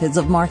and methods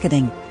of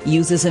marketing.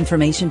 Use this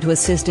information to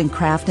assist in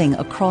crafting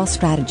a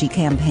cross-strategy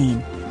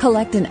campaign.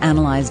 Collect and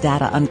analyze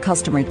data on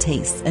customer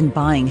tastes and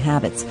buying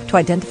habits to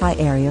identify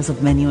areas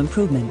of menu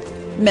improvement.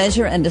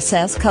 Measure and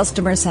assess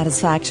customer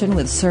satisfaction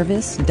with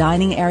service,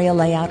 dining area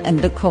layout,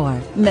 and decor.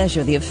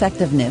 Measure the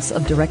effectiveness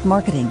of direct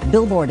marketing,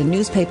 billboard and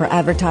newspaper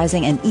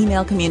advertising, and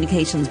email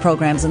communications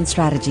programs and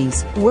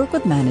strategies. Work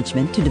with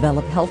management to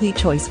develop healthy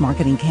choice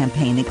marketing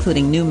campaign,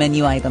 including new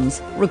menu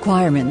items.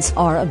 Requirements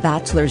are a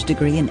bachelor's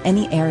degree in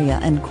any area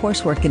and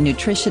coursework in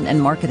nutrition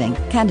and marketing.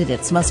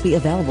 Candidates must be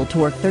available to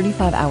work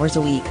 35 hours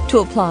a week. To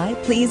apply,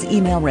 please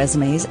email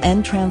resumes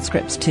and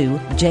transcripts to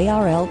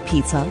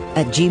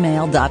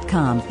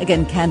jrlpizza@gmail.com.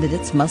 Again,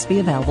 candidates must be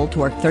available to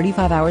work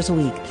 35 hours a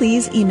week.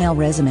 Please email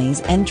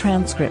resumes and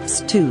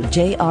transcripts to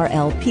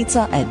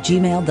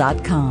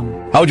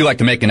jrlpizza@gmail.com. How would you like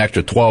to make an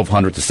extra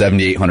 $1,200 to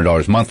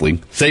 $7,800 monthly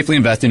safely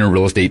investing in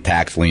real estate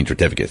tax lien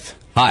certificates?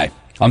 Hi,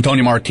 I'm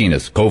Tony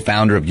Martinez,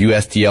 co-founder of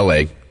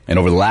USTLA, and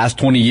over the last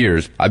 20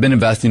 years, I've been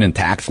investing in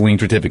tax lien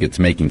certificates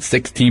making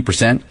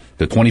 16%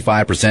 to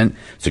 25%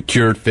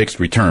 secured fixed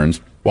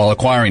returns while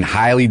acquiring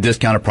highly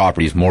discounted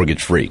properties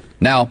mortgage-free.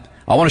 Now,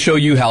 I want to show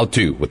you how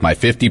to with my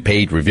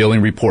 50-page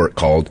revealing report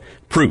called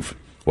Proof: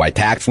 Why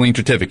Tax Lien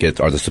Certificates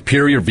Are the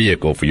Superior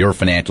Vehicle for Your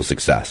Financial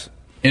Success.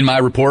 In my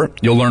report,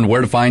 you'll learn where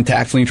to find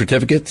tax lien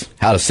certificates,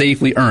 how to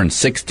safely earn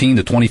 16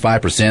 to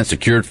 25%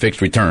 secured fixed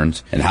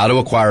returns, and how to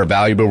acquire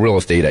valuable real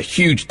estate at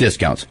huge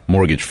discounts,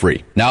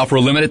 mortgage-free. Now, for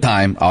a limited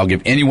time, I'll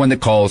give anyone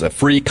that calls a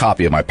free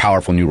copy of my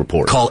powerful new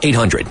report. Call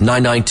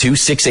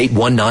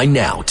 800-992-6819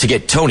 now to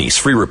get Tony's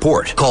free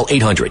report. Call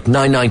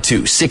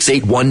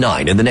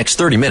 800-992-6819 in the next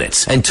 30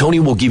 minutes, and Tony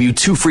will give you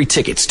 2 free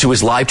tickets to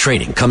his live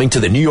training coming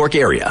to the New York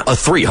area, a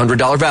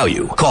 $300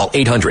 value. Call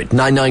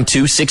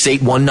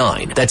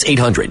 800-992-6819. That's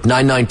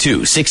 800-992-6819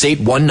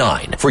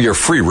 for your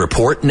free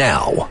report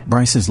now.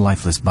 Bryce's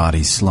lifeless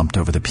body slumped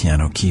over the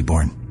piano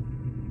keyboard.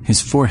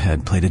 His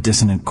forehead played a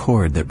dissonant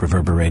chord that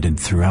reverberated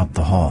throughout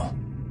the hall.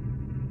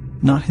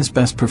 Not his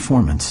best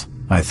performance,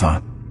 I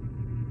thought.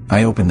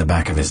 I opened the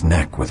back of his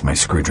neck with my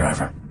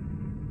screwdriver.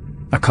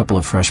 A couple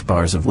of fresh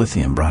bars of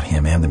lithium brought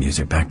him and the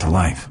music back to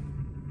life.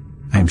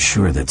 I am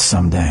sure that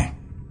someday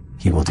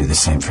he will do the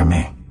same for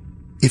me.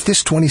 If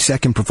this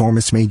 20-second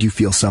performance made you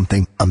feel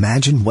something,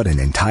 imagine what an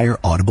entire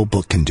Audible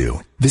book can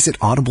do. Visit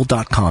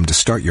audible.com to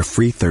start your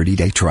free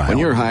 30-day trial. When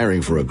you're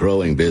hiring for a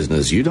growing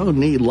business, you don't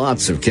need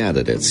lots of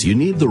candidates. You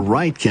need the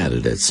right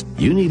candidates.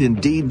 You need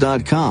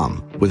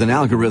Indeed.com. With an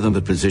algorithm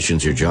that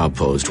positions your job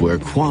post where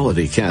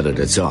quality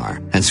candidates are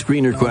and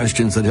screener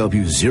questions that help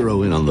you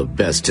zero in on the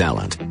best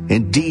talent.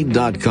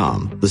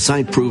 Indeed.com, the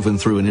site proven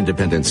through an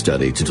independent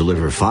study to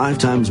deliver 5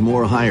 times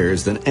more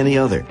hires than any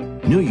other.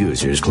 New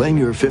users claim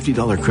your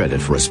 $50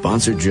 credit for a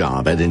sponsored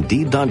job at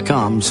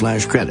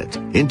Indeed.com/credit.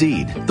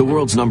 Indeed, the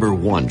world's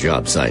 #1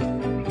 job site.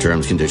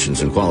 Terms,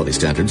 conditions, and quality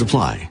standards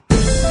apply.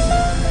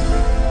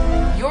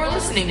 You're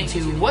listening to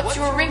What's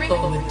Your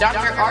Wrinkle with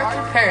Dr.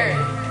 Arthur Perry.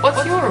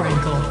 What's your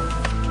wrinkle?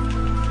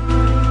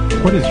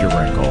 What is your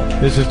wrinkle?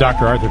 This is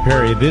Dr. Arthur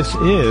Perry. This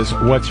is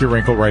What's Your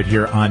Wrinkle right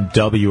here on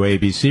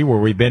WABC, where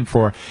we've been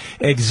for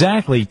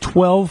exactly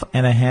 12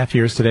 and a half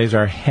years. Today's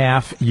our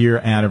half-year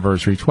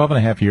anniversary. 12 and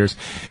a half years.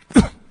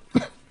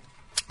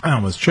 I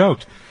almost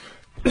choked.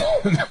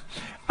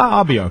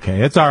 I'll be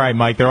okay. It's all right,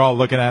 Mike. They're all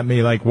looking at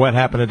me like, what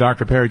happened to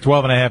Dr. Perry?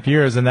 12 and a half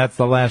years, and that's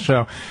the last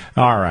show.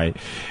 All right.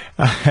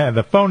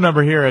 The phone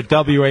number here at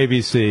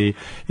WABC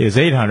is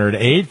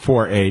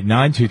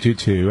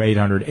 800-848-9222,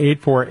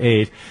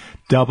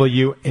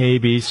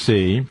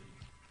 800-848-WABC.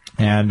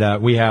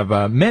 And we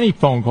have many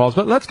phone calls,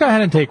 but let's go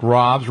ahead and take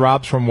Rob's.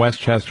 Rob's from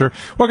Westchester.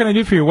 What can I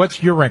do for you?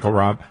 What's your wrinkle,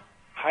 Rob?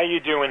 How you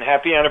doing?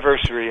 Happy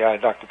anniversary,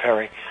 Dr.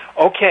 Perry.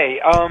 Okay,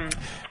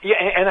 yeah,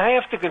 and I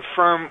have to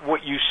confirm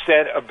what you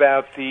said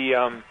about the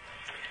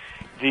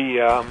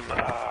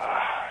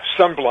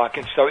sunblock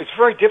and stuff. It's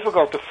very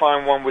difficult to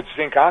find one with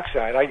zinc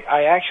oxide.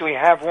 I actually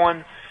have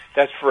one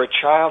that's for a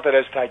child that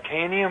has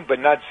titanium, but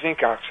not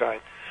zinc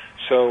oxide.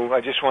 So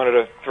I just wanted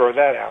to throw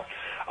that out.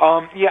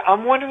 Yeah,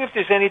 I'm wondering if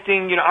there's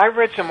anything, I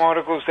read some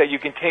articles that you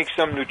can take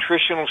some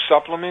nutritional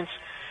supplements.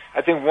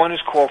 I think one is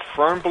called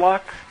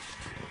Fernblock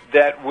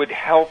that would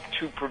help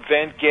to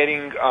prevent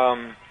getting,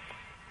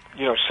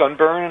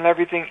 sunburn and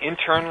everything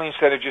internally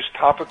instead of just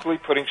topically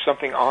putting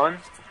something on.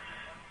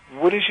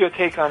 What is your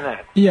take on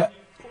that? Yeah.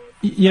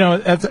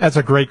 That's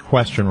a great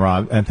question,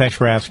 Rob, and thanks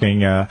for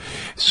asking. I'm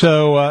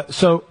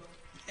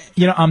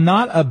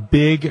not a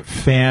big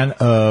fan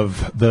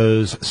of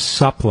those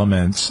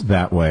supplements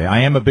that way. I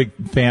am a big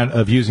fan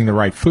of using the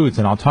right foods,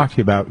 and I'll talk to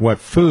you about what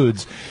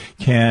foods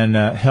can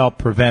help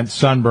prevent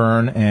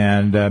sunburn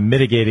and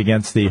mitigate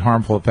against the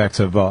harmful effects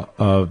of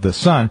the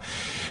sun.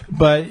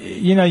 But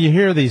you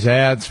hear these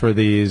ads for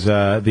these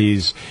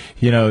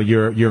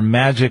your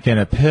magic in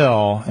a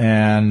pill,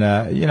 and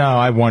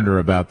I wonder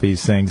about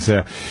these things.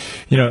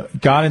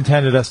 God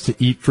intended us to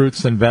eat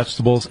fruits and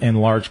vegetables in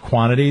large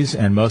quantities,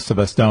 and most of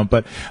us don't.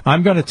 But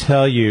I'm going to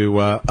tell you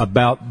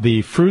about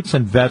the fruits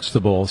and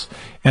vegetables,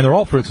 and they're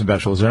all fruits and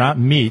vegetables. They're not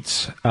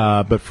meats,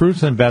 but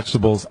fruits and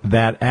vegetables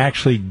that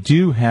actually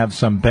do have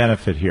some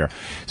benefit here.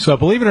 So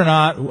believe it or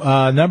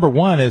not, number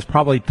one is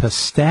probably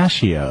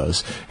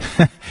pistachios.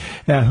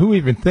 Now, who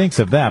even thinks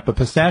of that? But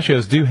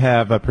pistachios do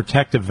have a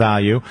protective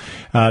value.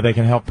 They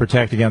can help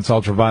protect against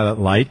ultraviolet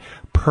light.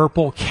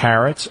 Purple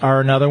carrots are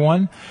another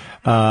one.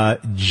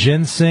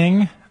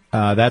 Ginseng.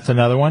 That's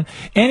another one.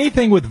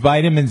 Anything with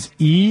vitamins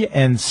E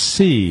and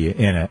C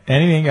in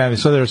it.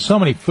 So there's so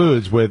many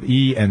foods with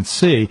E and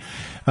C.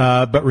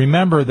 But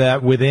remember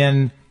that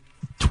within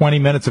 20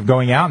 minutes of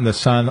going out in the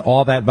sun,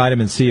 all that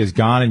vitamin C is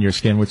gone in your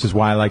skin, which is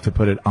why I like to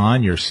put it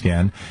on your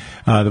skin.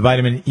 The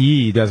vitamin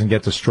E doesn't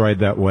get destroyed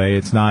that way.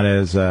 It's not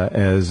as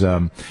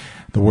the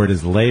word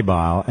is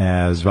labile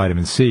as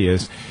vitamin C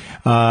is.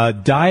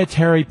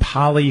 Dietary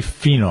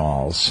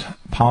polyphenols.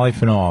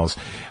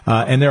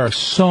 And there are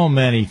so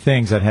many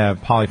things that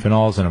have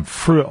polyphenols in them.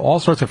 Fruit, all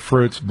sorts of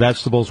fruits,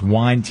 vegetables,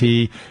 wine,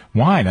 tea,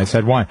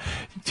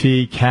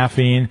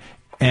 caffeine,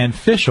 and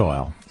fish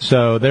oil.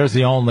 So there's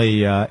the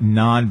only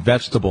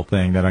non-vegetable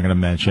thing that I'm going to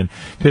mention,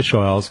 fish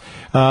oils.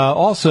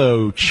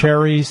 Also,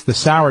 cherries. The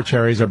sour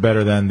cherries are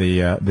better than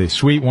the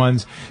sweet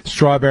ones.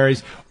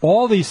 Strawberries.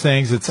 All these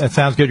things, it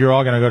sounds good. You're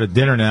all going to go to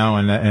dinner now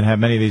and have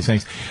many of these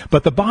things.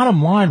 But the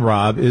bottom line,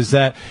 Rob, is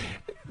that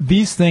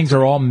these things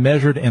are all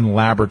measured in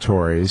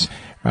laboratories.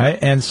 Right?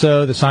 And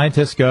so the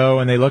scientists go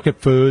and they look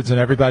at foods, and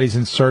everybody's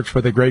in search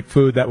for the great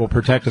food that will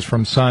protect us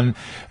from sun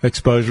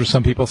exposure.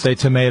 Some people say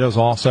tomatoes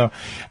also.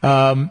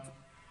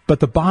 But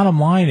the bottom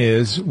line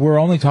is we're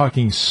only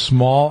talking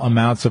small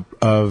amounts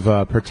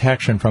of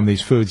protection from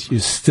these foods. You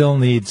still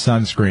need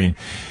sunscreen.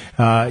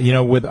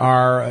 With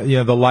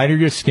the lighter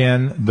your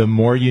skin, the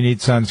more you need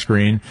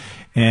sunscreen.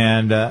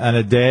 And on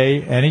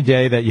any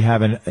day that you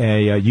have a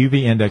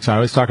UV index, I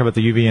always talk about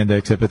the UV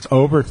index. If it's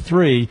over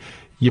 3,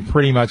 you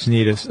pretty much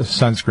need a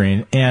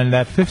sunscreen, and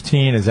that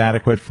 15 is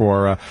adequate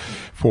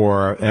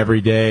for every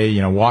day.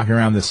 Walking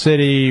around the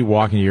city,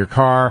 walking to your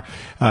car,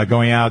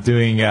 going out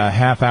doing a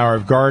half hour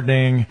of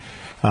gardening,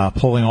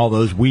 pulling all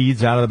those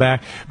weeds out of the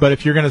back. But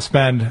if you're going to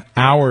spend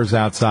hours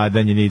outside,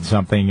 then you need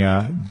something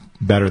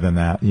better than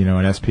that, an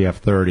SPF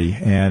 30.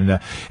 And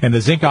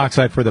the zinc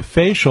oxide for the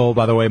facial,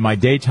 by the way, my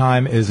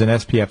daytime is an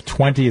SPF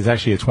 20, is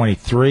actually a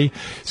 23,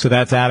 so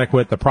that's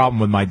adequate. The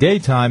problem with my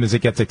daytime is it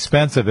gets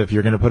expensive if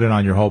you're going to put it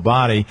on your whole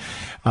body.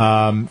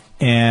 I've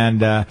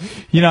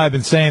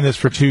been saying this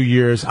for 2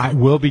 years. I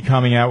will be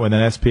coming out with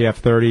an SPF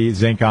 30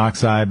 zinc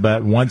oxide,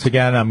 but once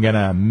again, I'm going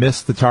to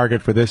miss the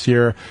target for this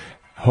year.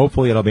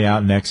 Hopefully it'll be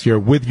out next year.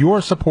 With your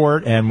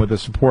support and with the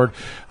support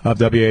of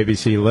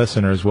WABC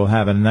listeners, we'll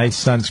have a nice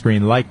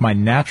sunscreen like my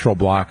Natural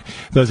Block.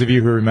 Those of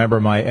you who remember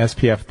my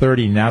SPF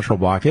 30 Natural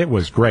Block, it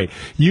was great.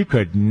 You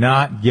could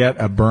not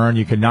get a burn.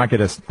 You could not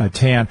get a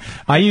tan.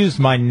 I used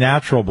my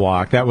Natural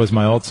Block. That was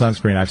my old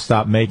sunscreen. I've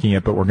stopped making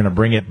it, but we're going to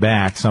bring it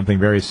back, something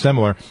very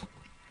similar.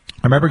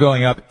 I remember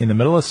going up in the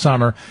middle of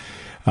summer,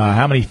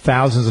 how many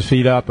thousands of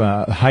feet up,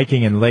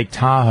 hiking in Lake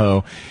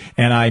Tahoe,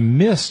 and I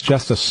missed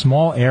just a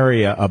small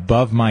area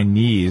above my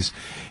knees,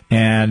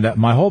 and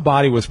my whole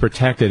body was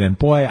protected, and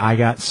boy, I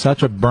got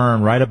such a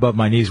burn right above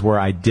my knees where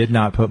I did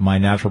not put my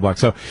Natural Block.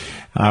 So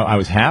I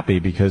was happy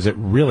because it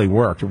really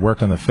worked. It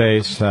worked on the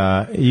face,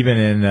 even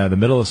in the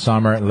middle of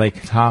summer at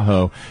Lake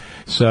Tahoe.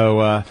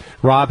 So,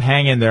 Rob,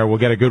 hang in there. We'll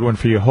get a good one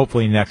for you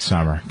hopefully next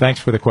summer. Thanks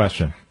for the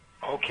question.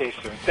 Okay,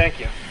 sir. Thank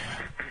you.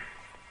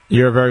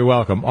 You're very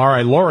welcome. All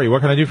right, Lori,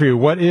 what can I do for you?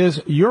 What is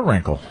your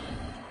wrinkle?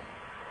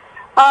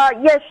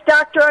 Yes,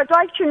 doctor, I'd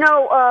like to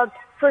know,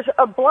 for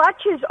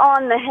blotches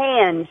on the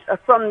hands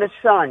from the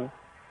sun,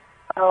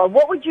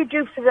 what would you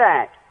do for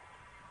that?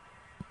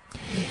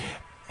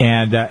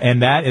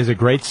 And that is a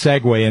great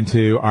segue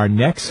into our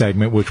next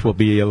segment, which will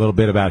be a little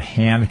bit about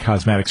hand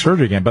cosmetic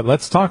surgery again. But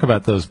let's talk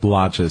about those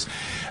blotches.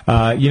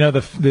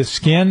 The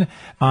skin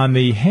on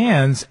the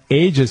hands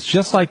ages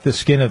just like the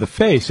skin of the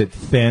face. It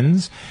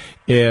thins.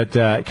 It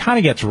kind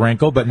of gets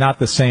wrinkled, but not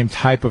the same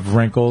type of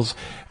wrinkles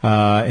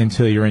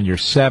until you're in your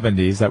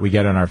 70s that we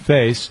get on our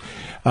face.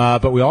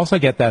 But we also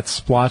get that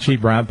splotchy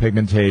brown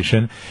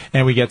pigmentation,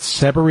 and we get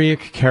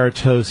seborrheic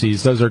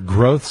keratoses. Those are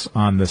growths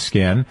on the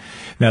skin.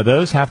 Now,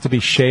 those have to be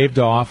shaved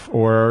off,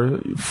 or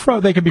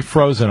they can be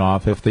frozen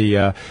off if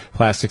the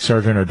plastic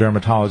surgeon or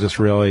dermatologist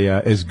really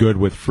is good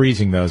with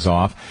freezing those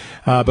off.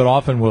 But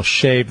often we'll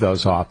shave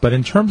those off. But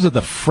in terms of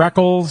the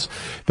freckles,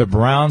 the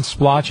brown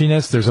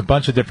splotchiness, there's a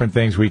bunch of different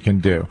things we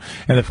can do.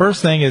 And the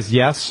first thing is,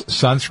 yes,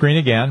 sunscreen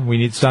again. We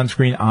need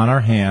sunscreen on our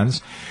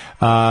hands.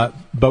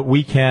 But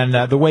we can,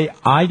 the way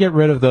I get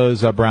rid of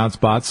those brown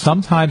spots,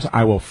 sometimes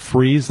I will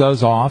freeze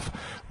those off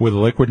with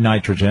liquid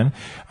nitrogen.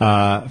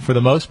 For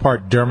the most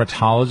part,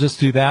 dermatologists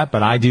do that,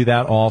 but I do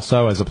that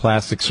also as a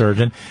plastic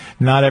surgeon.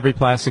 Not every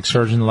plastic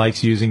surgeon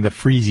likes using the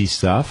freezy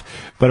stuff,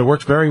 but it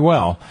works very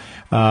well.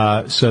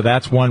 So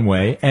that's one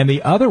way. And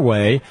the other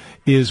way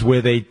is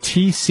with a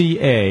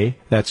TCA,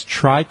 that's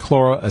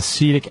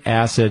trichloroacetic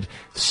acid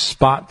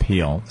spot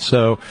peel.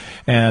 So,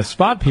 and a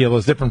spot peel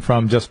is different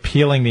from just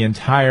peeling the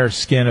entire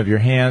skin of your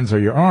hands or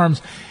your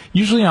arms.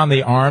 Usually on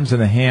the arms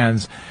and the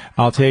hands,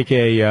 I'll take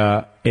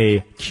a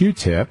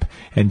Q-tip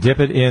and dip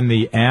it in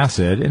the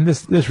acid, and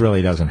this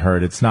really doesn't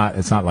hurt. It's not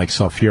like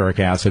sulfuric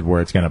acid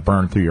where it's going to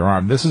burn through your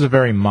arm. This is a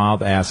very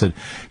mild acid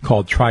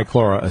called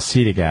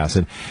trichloroacetic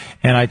acid,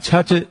 and I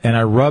touch it and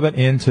I rub it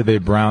into the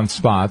brown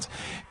spots.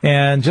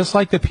 And just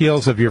like the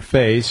peels of your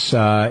face,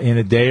 in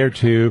a day or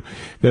two,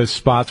 those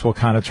spots will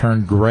kind of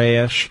turn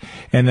grayish.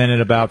 And then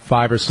in about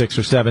 5 or 6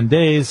 or 7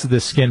 days,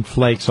 the skin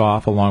flakes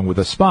off along with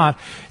the spot,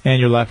 and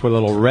you're left with a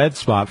little red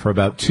spot for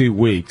about 2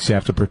 weeks. You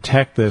have to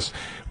protect this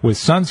with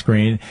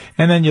sunscreen,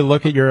 and then you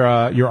look at your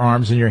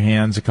arms and your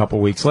hands a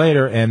couple weeks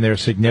later, and they're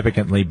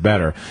significantly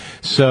better.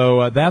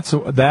 So that's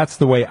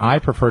the way I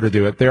prefer to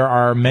do it. There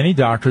are many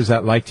doctors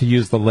that like to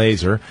use the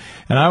laser,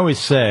 and I always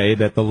say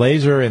that the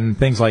laser and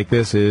things like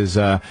this is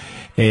a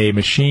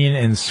machine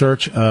in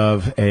search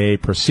of a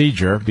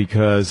procedure,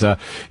 because if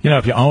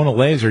you own a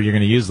laser, you're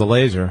going to use the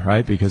laser,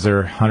 right? Because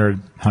they're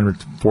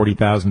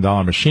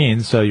 $140,000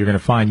 machines, so you're going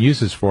to find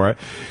uses for it.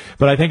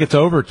 But I think it's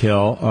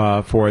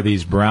overkill for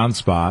these brown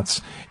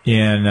spots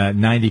in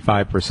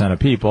 95% of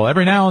people.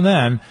 Every now and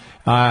then,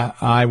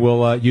 I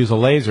will use a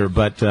laser,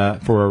 but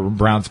for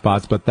brown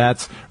spots. But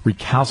that's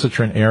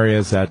recalcitrant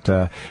areas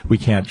that we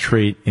can't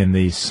treat in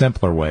these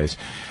simpler ways.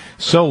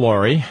 So,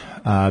 Lori,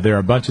 There are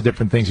a bunch of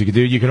different things you can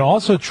do. You can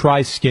also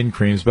try skin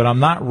creams, but I'm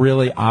not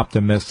really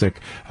optimistic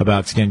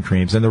about skin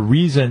creams. And the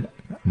reason,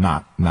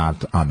 not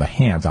on the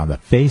hands, on the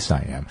face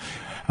I am.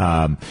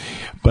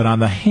 But on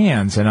the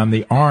hands and on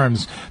the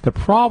arms, the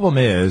problem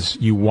is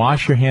you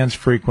wash your hands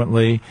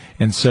frequently,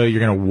 and so you're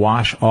going to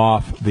wash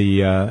off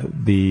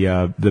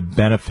the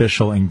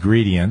beneficial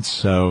ingredients.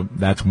 So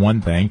that's one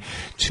thing.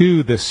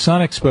 Two, the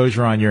sun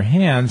exposure on your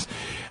hands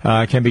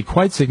can be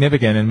quite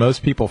significant, and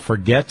most people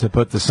forget to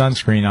put the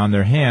sunscreen on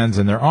their hands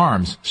and their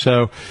arms.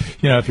 So,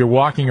 if you're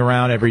walking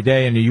around every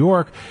day in New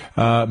York,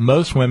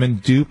 most women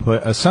do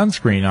put a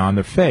sunscreen on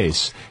their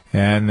face,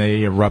 and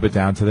they rub it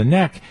down to the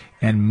neck.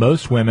 And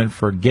most women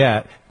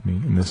forget,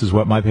 and this is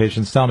what my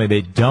patients tell me,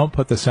 they don't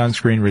put the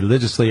sunscreen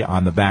religiously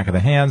on the back of the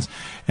hands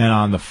and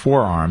on the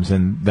forearms,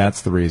 and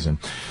that's the reason.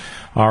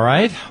 All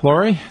right,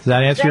 Lori, does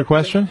that answer your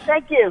question?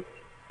 Thank you.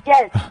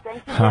 Yes,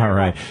 thank you. All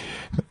right.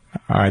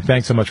 All right,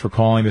 thanks so much for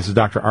calling. This is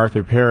Dr.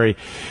 Arthur Perry.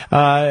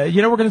 We're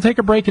going to take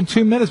a break in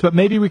 2 minutes, but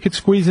maybe we could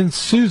squeeze in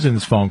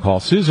Susan's phone call.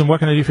 Susan, what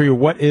can I do for you?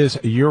 What is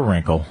your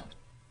wrinkle?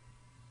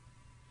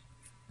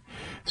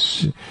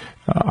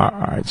 All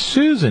right,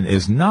 Susan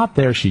is not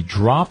there. She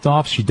dropped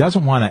off. She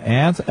doesn't want to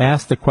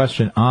ask the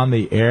question on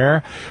the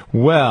air.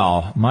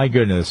 Well, my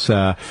goodness.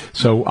 So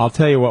I'll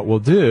tell you what we'll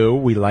do.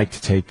 We like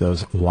to take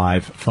those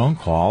live phone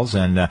calls,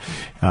 and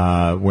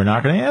we're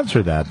not going to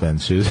answer that then,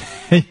 Susan.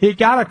 You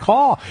got to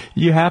call.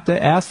 You have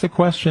to ask the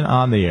question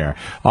on the air.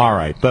 All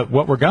right, but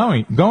what we're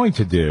going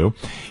to do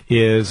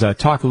is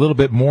talk a little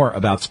bit more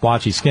about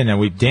splotchy skin. Now,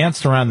 we've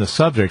danced around the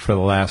subject for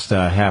the last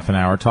half an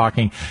hour,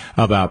 talking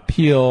about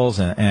peels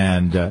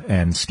and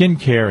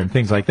skincare and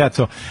things like that.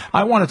 So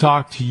I want to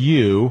talk to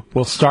you.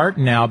 We'll start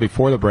now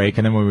before the break,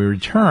 and then when we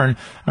return,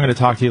 I'm going to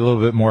talk to you a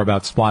little bit more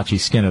about splotchy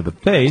skin of the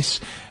face,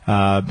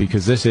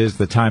 because this is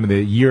the time of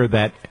the year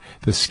that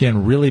the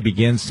skin really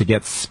begins to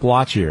get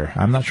splotchier.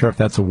 I'm not sure if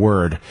that's a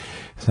word.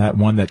 Is that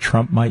one that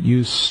Trump might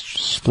use,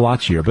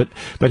 splotchier?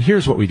 But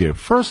here's what we do.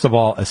 First of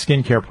all, a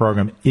skincare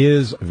program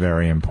is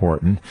very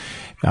important.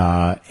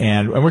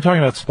 And we're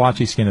talking about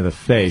splotchy skin of the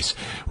face.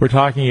 We're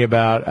talking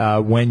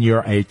about when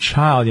you're a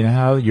child,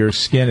 how your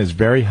skin is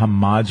very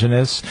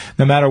homogeneous,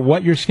 no matter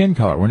what your skin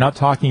color. We're not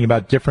talking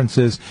about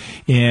differences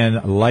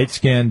in light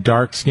skin,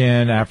 dark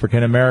skin,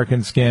 African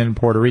American skin,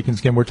 Puerto Rican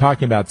skin. We're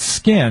talking about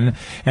skin,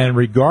 and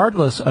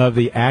regardless of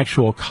the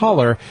actual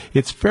color,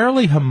 it's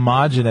fairly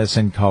homogeneous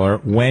in color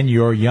when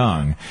you're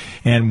young.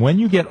 And when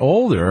you get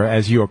older,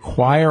 as you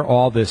acquire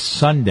all this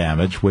sun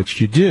damage, which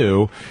you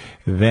do,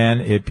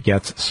 then it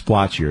gets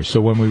splotchier.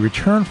 So when we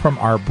return from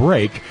our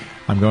break,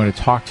 I'm going to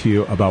talk to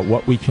you about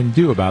what we can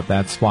do about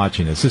that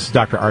splotchiness. This is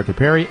Dr. Arthur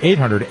Perry,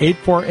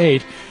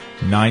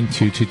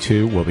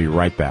 800-848-9222. We'll be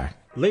right back.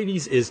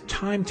 Ladies, is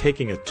time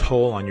taking a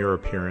toll on your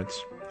appearance?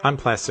 I'm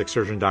plastic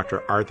surgeon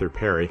Dr. Arthur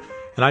Perry,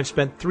 and I've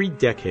spent 3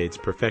 decades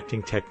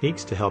perfecting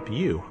techniques to help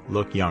you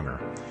look younger.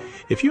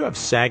 If you have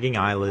sagging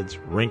eyelids,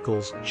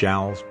 wrinkles,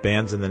 jowls,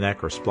 bands in the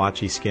neck, or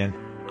splotchy skin,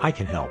 I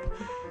can help.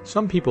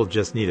 Some people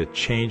just need a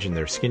change in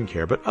their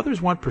skincare, but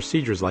others want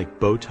procedures like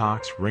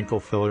Botox, wrinkle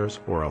fillers,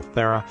 or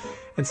Ulthera,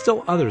 and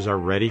still others are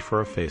ready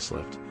for a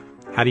facelift.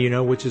 How do you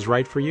know which is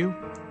right for you?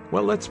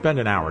 Well, let's spend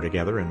an hour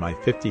together in my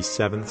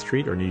 57th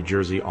Street or New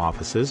Jersey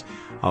offices.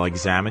 I'll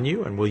examine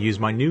you, and we'll use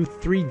my new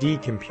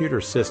 3D computer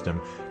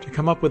system to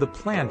come up with a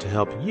plan to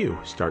help you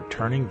start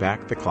turning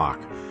back the clock.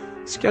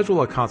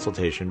 Schedule a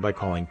consultation by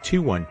calling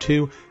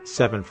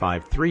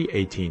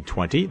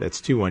 212-753-1820. That's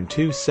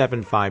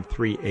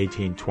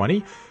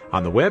 212-753-1820.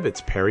 On the web,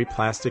 it's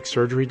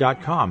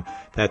perryplasticsurgery.com.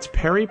 That's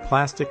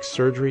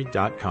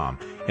perryplasticsurgery.com.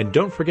 And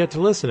don't forget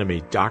to listen to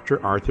me,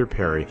 Dr. Arthur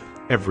Perry,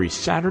 every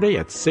Saturday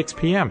at 6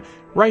 p.m.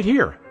 right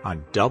here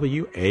on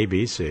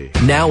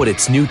WABC. Now at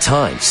its new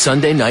time,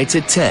 Sunday nights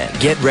at 10.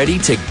 Get ready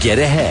to get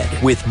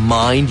ahead with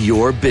Mind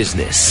Your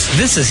Business.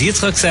 This is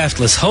Yitzchak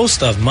Saftlis,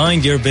 host of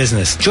Mind Your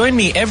Business. Join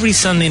me every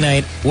Sunday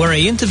night where I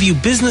interview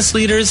business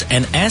leaders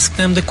and ask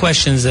them the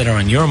questions that are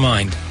on your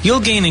mind. You'll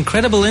gain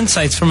incredible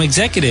insights from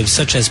executives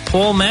such as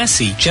Paul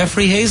Massey,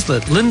 Jeffrey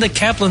Hazlett, Linda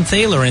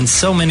Kaplan-Taylor, and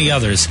so many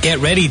others. Get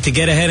ready to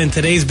get ahead in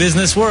today's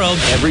business world.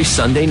 Every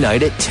Sunday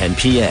night at 10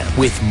 p.m.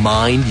 with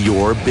Mind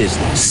Your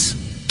Business.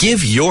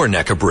 Give your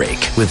neck a break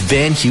with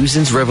Van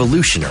Heusen's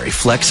revolutionary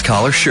Flex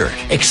Collar shirt.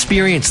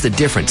 Experience the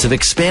difference of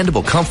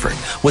expandable comfort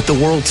with the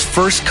world's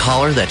first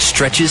collar that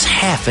stretches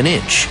half an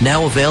inch.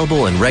 Now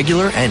available in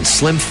regular and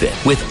slim fit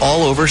with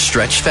all-over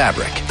stretch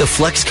fabric. The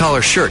Flex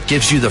Collar shirt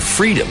gives you the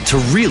freedom to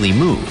really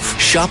move.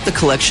 Shop the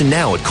collection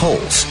now at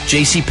Kohl's,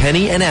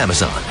 JCPenney, and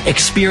Amazon.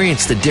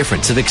 Experience the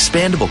difference of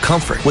expandable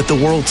comfort with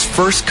the world's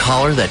first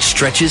collar that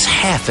stretches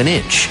half an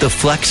inch. The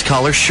Flex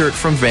Collar shirt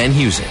from Van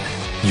Heusen.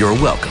 You're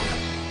welcome.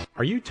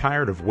 Are you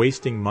tired of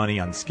wasting money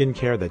on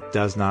skincare that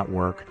does not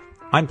work?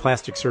 I'm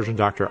plastic surgeon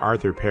Dr.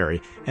 Arthur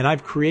Perry, and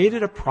I've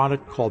created a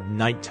product called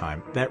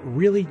Nighttime that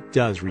really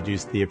does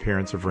reduce the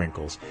appearance of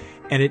wrinkles,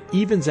 and it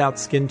evens out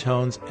skin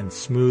tones and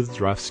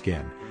smooths rough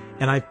skin.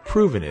 And I've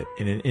proven it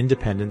in an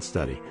independent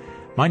study.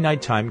 My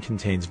Nighttime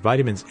contains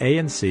vitamins A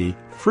and C,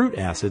 fruit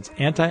acids,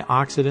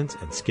 antioxidants,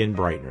 and skin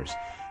brighteners.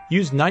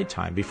 Use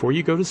nighttime before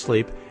you go to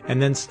sleep,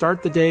 and then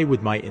start the day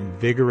with my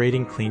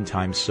invigorating Clean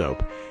Time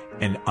soap.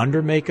 And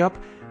under makeup,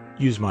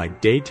 use my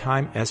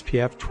daytime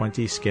SPF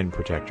 20 skin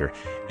protector.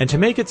 And to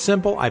make it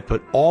simple, I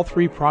put all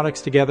 3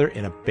 products together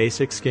in a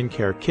basic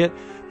skincare kit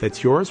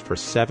that's yours for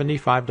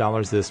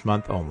 $75 this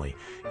month only.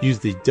 Use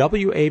the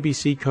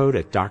WABC code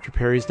at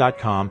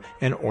drperrys.com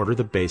and order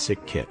the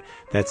basic kit.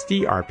 That's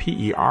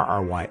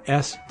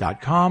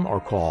DRPERRYS.com or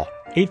call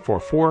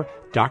 844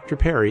 Dr.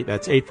 Perry.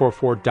 That's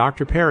 844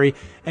 Dr. Perry,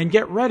 and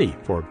get ready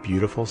for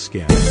beautiful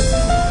skin.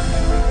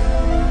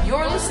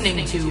 You're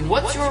listening to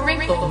What's Your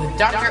Wrinkle with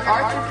Dr.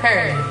 Arthur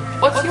Perry.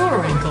 What's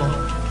your wrinkle?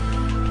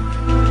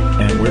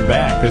 And we're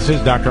back. This is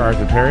Dr.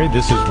 Arthur Perry.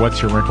 This is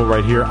What's Your Wrinkle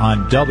right here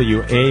on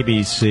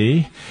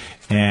WABC.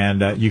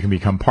 And you can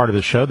become part of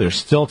the show. There's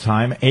still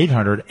time.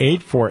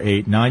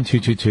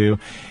 800-848-9222.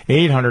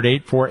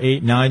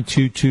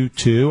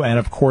 800-848-9222. And,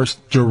 of course,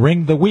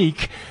 during the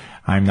week,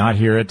 I'm not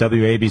here at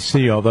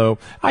WABC, although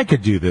I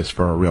could do this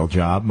for a real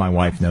job. My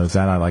wife knows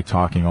that. I like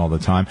talking all the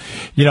time.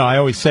 You know, I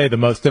always say the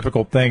most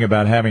difficult thing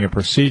about having a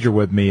procedure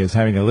with me is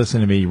having to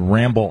listen to me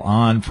ramble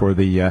on for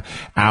the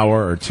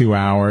hour or 2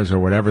 hours or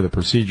whatever the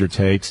procedure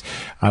takes.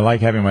 I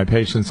like having my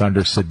patients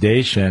under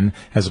sedation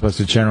as opposed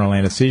to general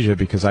anesthesia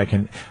because I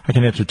can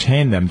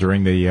entertain them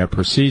during the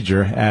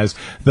procedure. As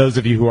those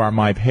of you who are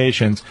my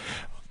patients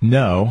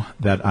know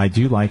that I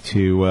do like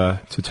to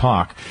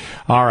talk.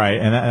 All right,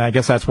 and I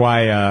guess that's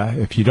why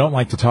if you don't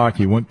like to talk,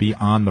 you wouldn't be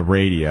on the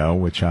radio,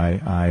 which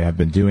I have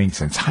been doing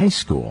since high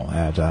school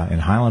in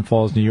Highland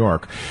Falls, New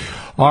York.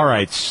 All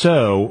right,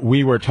 so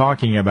we were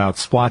talking about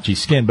splotchy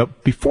skin,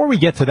 but before we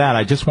get to that,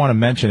 I just want to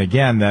mention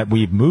again that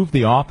we've moved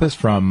the office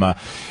from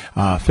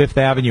 5th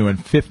Avenue and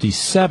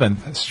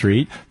 57th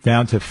Street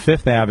down to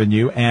 5th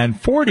Avenue and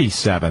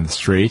 47th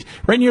Street,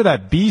 right near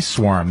that bee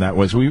swarm that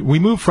was. We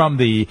moved from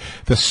the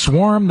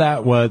swarm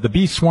that was the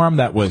bee swarm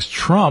that was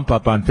Trump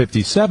up on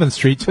 57th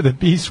Street to the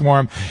bee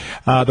swarm,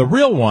 the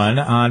real one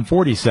on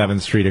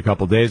 47th Street a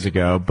couple days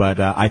ago.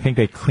 But I think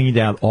they cleaned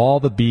out all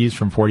the bees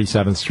from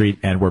 47th Street,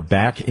 and we're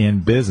back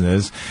in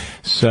business.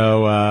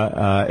 So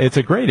it's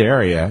a great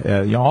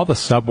area. All the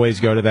subways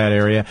go to that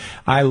area.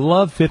 I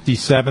love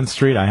 57th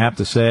Street, I have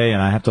to say,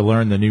 and I have to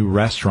learn the new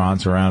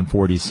restaurants around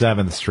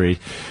 47th Street.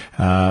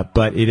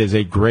 But it is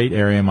a great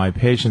area. My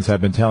patients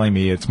have been telling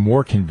me it's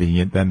more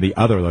convenient than the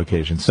other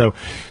locations. So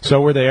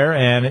we're there,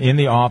 and in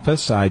the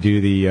office, I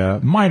do the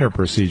minor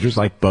procedures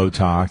like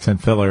Botox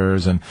and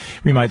fillers, and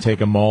we might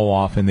take a mole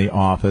off in the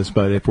office.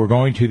 But if we're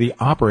going to the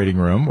operating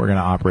room, we're going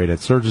to operate at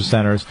surgery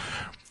centers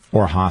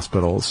or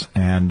hospitals,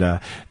 and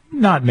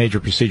not major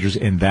procedures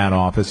in that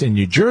office. In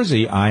New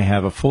Jersey, I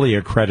have a fully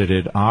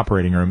accredited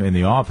operating room in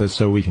the office,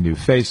 so we can do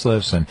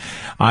facelifts and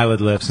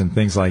eyelid lifts and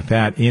things like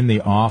that in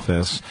the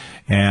office,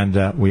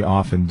 and we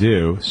often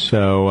do.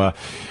 So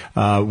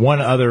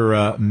one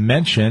other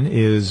mention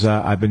is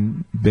I've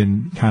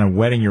been kind of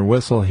wetting your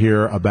whistle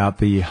here about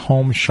the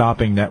Home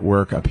Shopping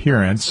Network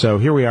appearance. So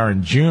here we are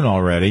in June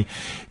already.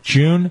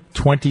 June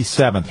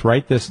 27th,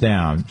 write this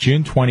down.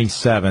 June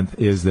 27th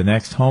is the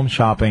next Home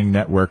Shopping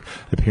Network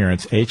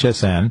appearance,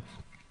 HSN.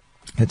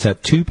 It's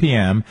at 2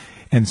 p.m.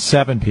 and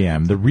 7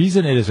 p.m. The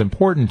reason it is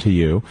important to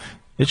you,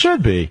 it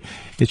should be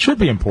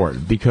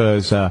important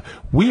because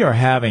we are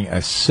having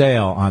a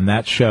sale on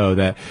that show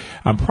that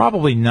I'm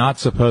probably not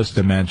supposed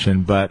to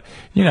mention, but,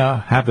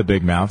 have the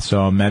big mouth,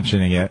 so I'm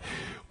mentioning it.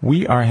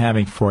 We are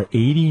having for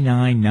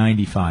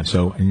 $89.95,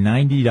 so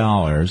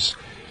 $90,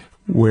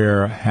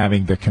 we're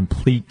having the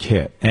complete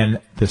kit. And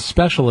the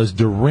special is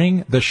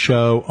during the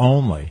show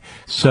only.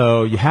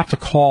 So you have to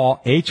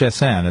call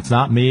HSN. It's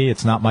not me.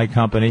 It's not my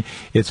company.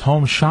 It's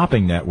Home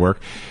Shopping Network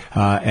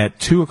at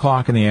 2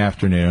 o'clock in the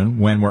afternoon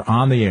when we're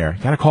on the air.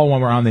 You got to call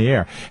when we're on the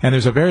air. And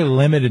there's a very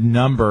limited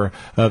number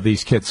of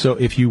these kits. So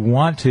if you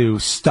want to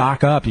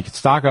stock up, you can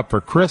stock up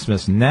for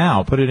Christmas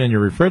now. Put it in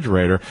your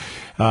refrigerator.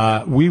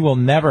 We will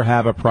never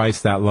have a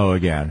price that low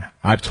again.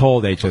 I've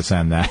told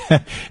HSN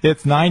that.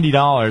 It's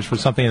 $90 for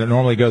something that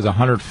normally goes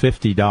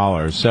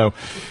 $150.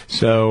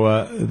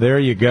 So there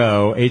you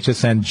go.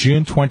 HSN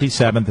June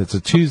 27th. It's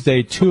a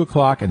Tuesday, 2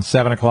 o'clock and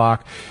 7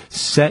 o'clock.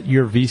 Set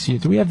your VCR.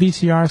 Do we have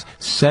VCRs?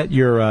 Set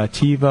your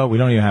TiVo. We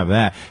don't even have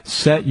that.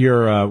 Set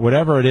your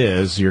whatever it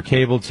is, your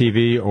cable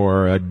TV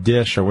or a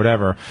dish or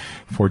whatever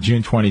for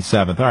June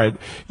 27th. All right.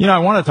 I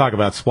want to talk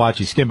about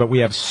splotchy skin, but we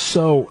have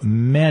so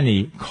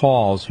many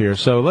calls here.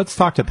 So let's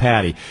talk to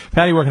Patty.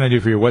 Patty, what can I do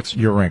for you? What's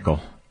your wrinkle?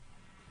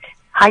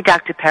 Hi,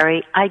 Dr.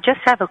 Perry. I just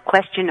have a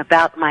question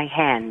about my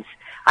hands.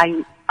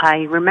 I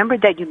remember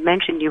that you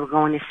mentioned you were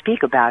going to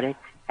speak about it,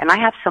 and I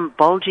have some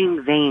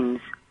bulging veins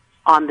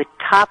on the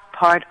top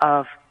part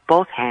of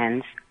both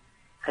hands.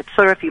 It's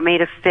sort of if you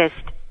made a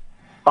fist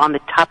on the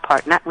top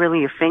part, not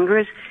really your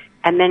fingers,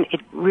 and then it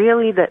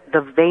really,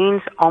 the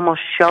veins almost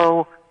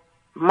show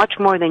much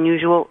more than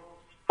usual,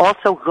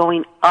 also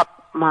going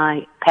up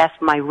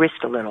past my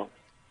wrist a little.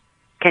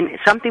 Can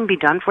something be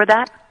done for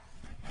that?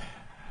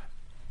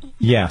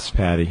 Yes,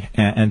 Patty,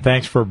 and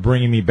thanks for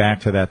bringing me back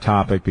to that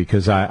topic,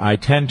 because I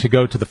tend to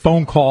go to the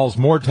phone calls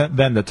more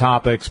than the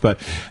topics, and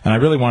I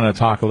really want to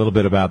talk a little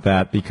bit about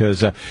that,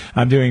 because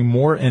I'm doing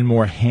more and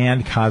more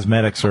hand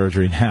cosmetic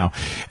surgery now,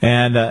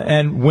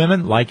 and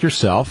women like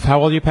yourself.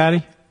 How old are you,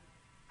 Patty?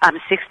 I'm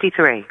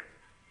 63.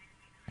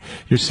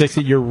 You're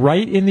 60. You're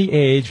right in the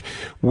age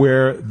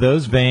where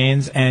those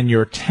veins and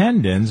your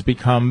tendons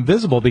become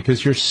visible,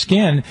 because your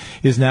skin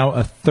is now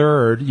a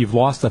third. You've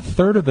lost a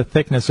third of the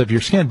thickness of your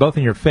skin, both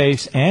in your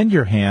face and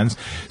your hands.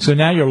 So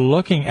now you're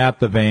looking at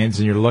the veins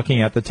and you're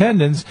looking at the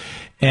tendons,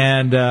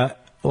 and a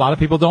lot of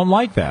people don't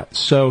like that.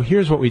 So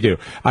here's what we do.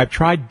 I've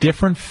tried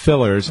different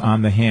fillers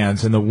on the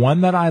hands, and the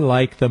one that I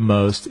like the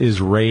most is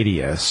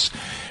Radius.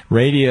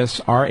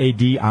 Radius,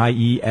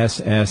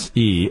 Radiesse.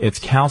 It's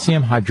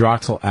calcium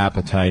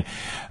hydroxylapatite.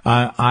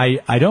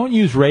 I don't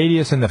use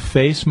Radius in the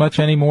face much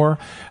anymore.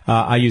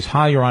 I use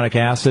hyaluronic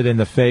acid in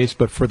the face,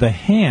 but for the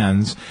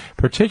hands,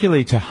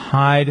 particularly to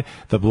hide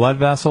the blood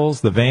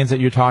vessels, the veins that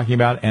you're talking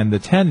about, and the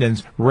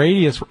tendons,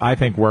 Radius, I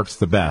think, works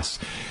the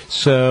best.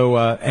 So,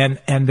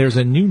 and there's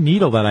a new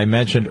needle that I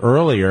mentioned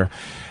earlier,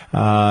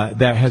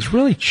 that has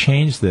really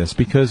changed this,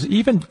 because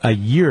even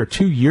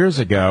 2 years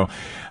ago,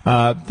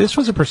 this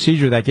was a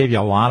procedure that gave you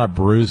a lot of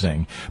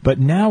bruising. But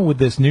now with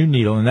this new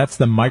needle, and that's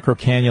the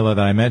microcannula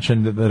that I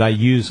mentioned that I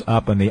use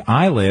up on the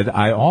eyelid,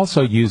 I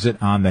also use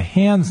it on the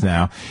hands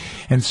now.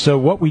 And so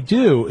what we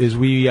do is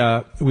we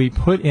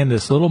put in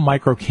this little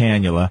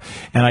microcannula,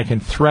 and I can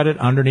thread it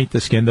underneath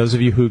the skin. Those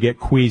of you who get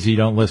queasy,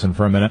 don't listen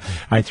for a minute.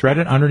 I thread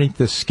it underneath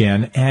the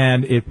skin,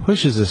 and it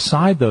pushes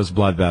aside those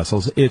blood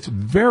vessels. It's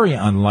very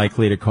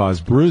unlikely to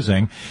cause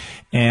bruising.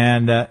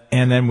 And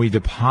then we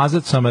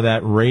deposit some of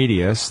that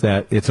Radius,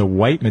 that it's a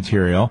white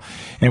material,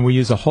 and we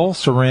use a whole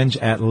syringe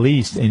at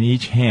least in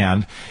each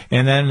hand,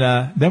 and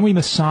then we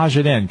massage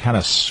it in, kind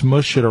of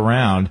smush it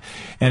around,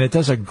 and it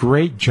does a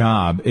great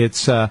job.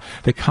 It's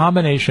the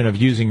combination of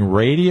using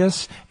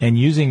Radius and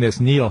using this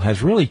needle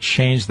has really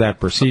changed that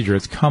procedure.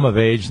 It's come of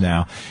age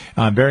now.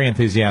 I'm very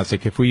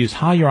enthusiastic. If we use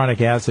hyaluronic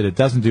acid, it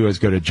doesn't do as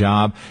good a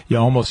job. You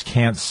almost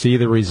can't see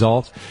the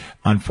result.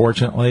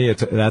 Unfortunately,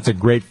 that's a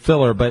great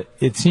filler, but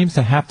it seems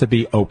to have to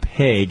be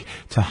opaque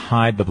to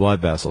hide the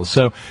blood vessels.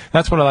 So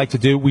that's what I like to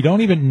do. We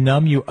don't even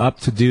numb you up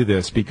to do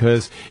this,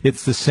 because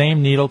it's the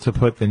same needle to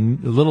put the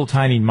little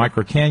tiny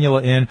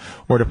microcannula in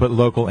or to put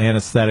local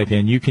anesthetic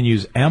in. You can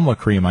use EMLA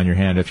cream on your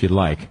hand if you'd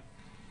like.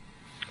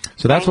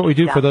 So that's what we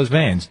do for those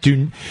veins.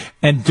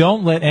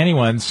 Don't let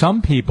anyone,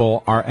 some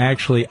people are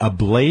actually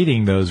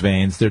ablating those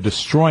veins. They're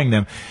destroying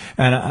them.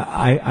 And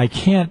I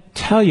can't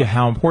tell you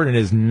how important it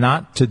is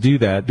not to do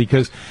that,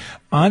 because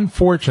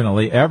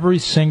unfortunately, every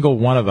single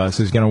one of us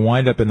is going to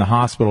wind up in the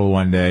hospital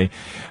one day,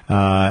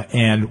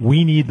 and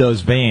we need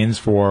those veins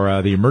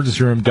for the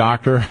emergency room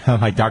doctor,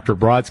 like Dr.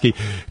 Brodsky,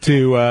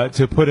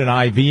 to put an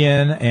IV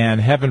in, and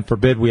heaven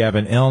forbid we have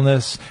an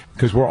illness,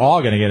 because we're all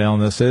going to get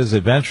illnesses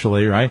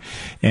eventually, right?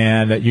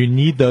 And you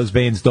need those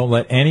veins. Don't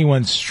let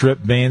anyone strip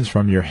veins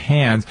from your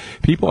hands.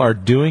 People are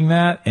doing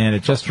that, and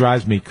it just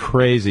drives me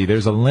crazy.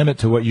 There's a limit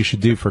to what you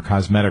should do for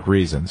cosmetic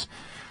reasons.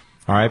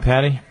 All right,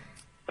 Patty?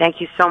 Thank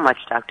you so much,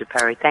 Dr.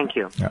 Perry. Thank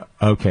you.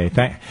 Okay.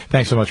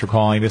 Thanks so much for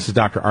calling. This is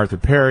Dr. Arthur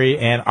Perry.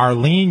 And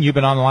Arlene, you've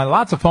been on the line.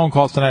 Lots of phone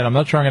calls tonight. I'm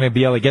not sure I'm going to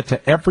be able to get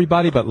to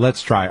everybody, but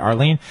let's try.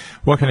 Arlene,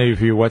 what can I do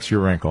for you? What's your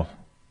wrinkle?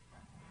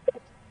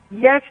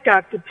 Yes,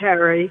 Dr.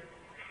 Perry.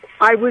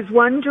 I was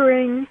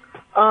wondering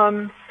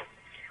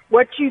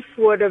what you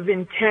thought of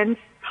intense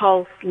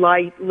pulse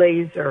light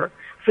laser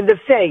for the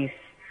face,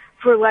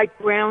 for like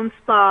brown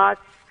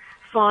spots,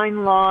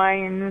 fine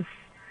lines,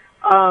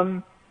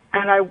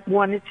 and I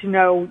wanted to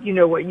know,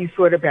 what you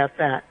thought about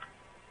that.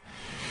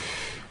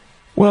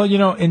 Well,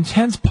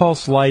 intense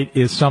pulse light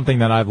is something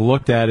that I've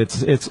looked at.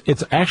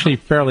 It's actually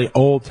fairly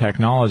old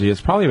technology.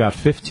 It's probably about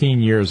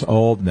 15 years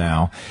old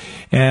now.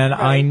 And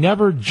I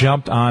never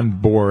jumped on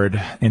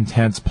board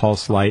intense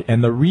pulse light.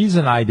 And the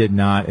reason I did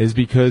not is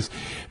because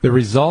the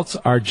results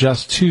are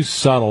just too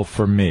subtle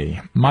for me.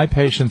 My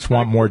patients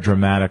want more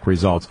dramatic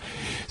results.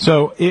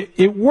 So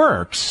it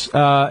works.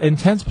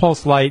 Intense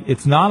pulse light,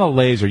 it's not a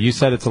laser. You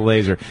said it's a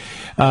laser.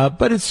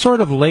 But it's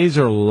sort of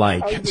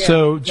laser-like. Oh, yeah.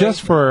 So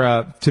just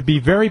to be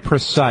very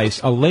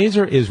precise, a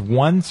laser is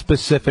one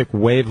specific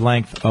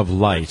wavelength of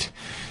light.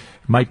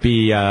 Might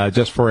be,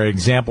 just for an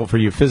example for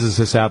you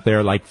physicists out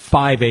there, like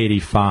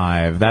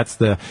 585. That's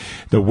the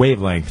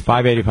wavelength.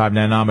 585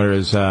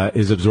 nanometers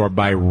is absorbed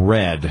by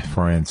red,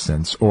 for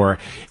instance, or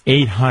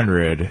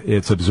 800,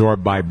 it's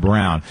absorbed by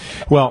brown.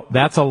 Well,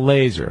 that's a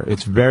laser.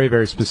 It's very,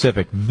 very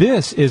specific.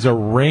 This is a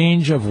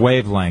range of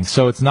wavelengths,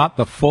 so it's not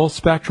the full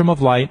spectrum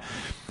of light,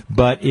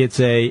 but it's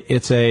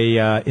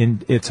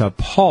a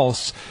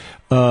pulse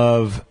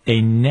of a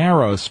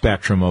narrow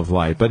spectrum of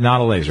light, but not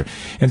a laser.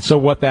 And so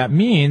what that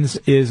means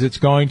is it's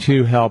going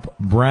to help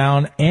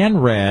brown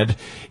and red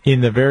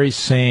in the very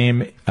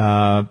same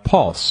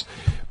pulse,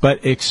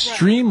 but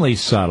extremely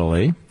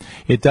subtly.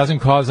 It doesn't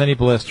cause any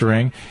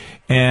blistering.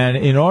 And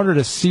in order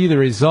to see the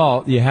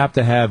result, you have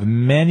to have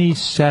many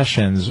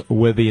sessions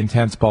with the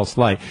intense pulse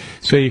light.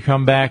 So you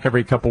come back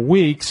every couple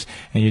weeks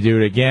and you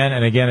do it again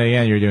and again and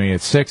again. You're doing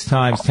it 6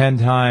 times, 10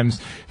 times,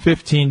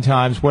 15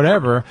 times,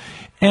 whatever.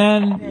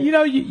 And,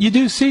 you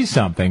do see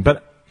something.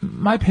 But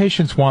my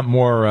patients want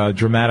more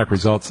dramatic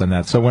results than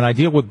that. So when I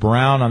deal with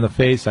brown on the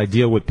face, I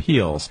deal with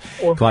peels.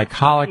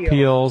 Glycolic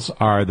peels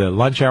are the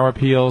lunch hour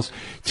peels.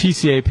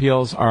 TCA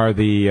peels are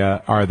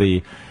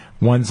the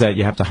ones that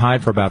you have to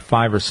hide for about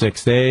 5 or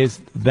 6 days.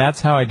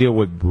 That's how I deal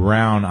with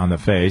brown on the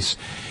face.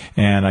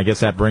 And I guess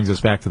that brings us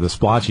back to the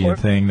splotchy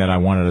thing that I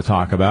wanted to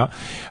talk about.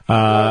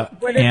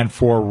 And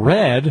for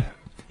red,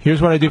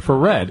 here's what I do for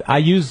red. I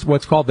use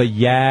what's called the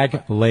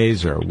YAG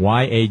laser,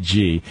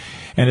 Y-A-G.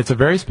 And it's a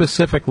very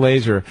specific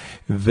laser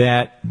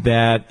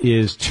that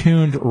is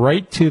tuned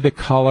right to the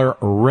color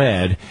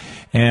red.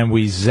 And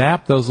we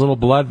zap those little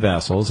blood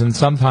vessels. And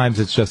sometimes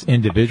it's just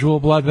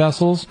individual blood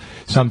vessels.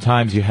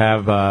 Sometimes you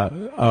have,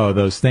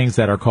 those things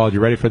that are called,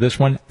 you ready for this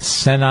one?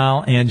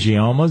 Senile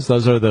angiomas.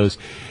 Those are those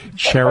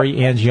cherry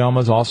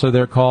angiomas, also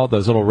they're called.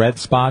 Those little red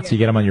spots. You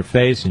get them on your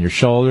face and your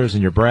shoulders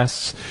and your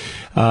breasts,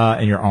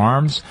 and your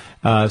arms.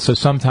 So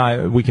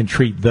sometimes we can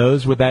treat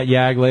those with that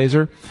YAG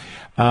laser.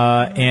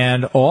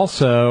 And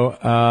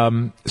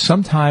also,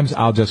 sometimes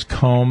I'll just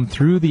comb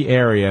through the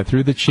area,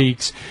 through the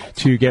cheeks,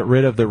 to get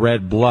rid of the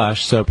red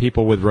blush. So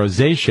people with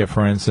rosacea,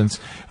 for instance,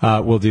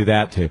 will do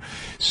that too.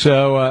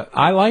 So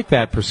I like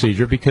that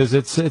procedure because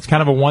it's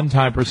kind of a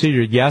one-time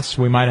procedure. Yes,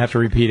 we might have to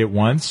repeat it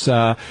once,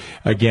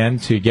 again,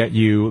 to get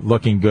you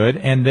looking good.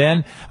 And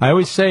then I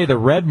always say the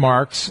red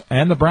marks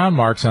and the brown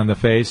marks on the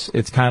face,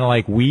 it's kind of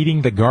like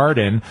weeding the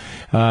garden.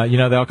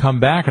 They'll come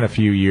back in a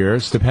few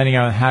years, depending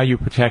on how you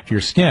protect your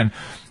skin.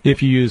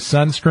 If you use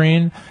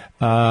sunscreen,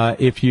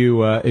 if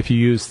you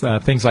use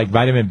things like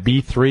vitamin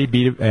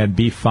B3 and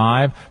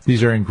B5,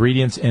 these are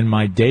ingredients in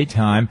my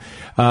daytime,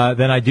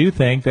 then I do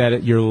think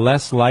that you're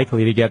less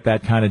likely to get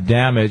that kind of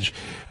damage.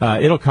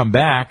 It'll come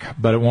back,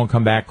 but it won't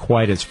come back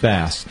quite as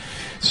fast.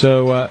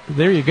 So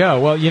there you go.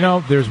 Well,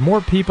 there's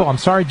more people. I'm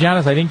sorry,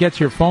 Janice, I didn't get to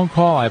your phone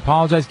call. I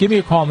apologize. Give me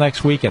a call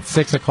next week at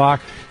 6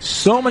 o'clock.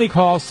 So many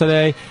calls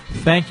today.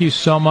 Thank you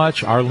so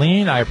much.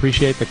 Arlene, I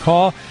appreciate the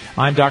call.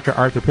 I'm Dr.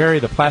 Arthur Perry,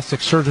 the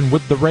plastic surgeon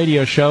with the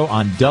radio show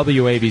on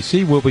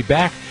WABC. We'll be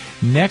back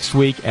next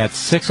week at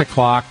 6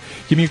 o'clock.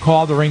 Give me a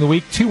call during the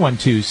week,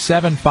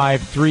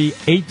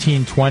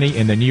 212-753-1820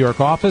 in the New York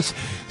office,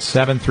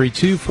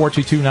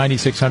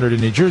 732-422-9600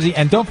 in New Jersey.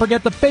 And don't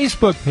forget the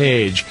Facebook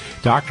page,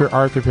 Dr.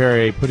 Arthur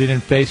Perry. Put it in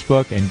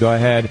Facebook and go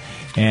ahead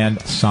and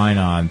sign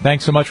on.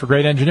 Thanks so much for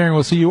great engineering.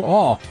 We'll see you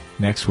all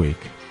next week.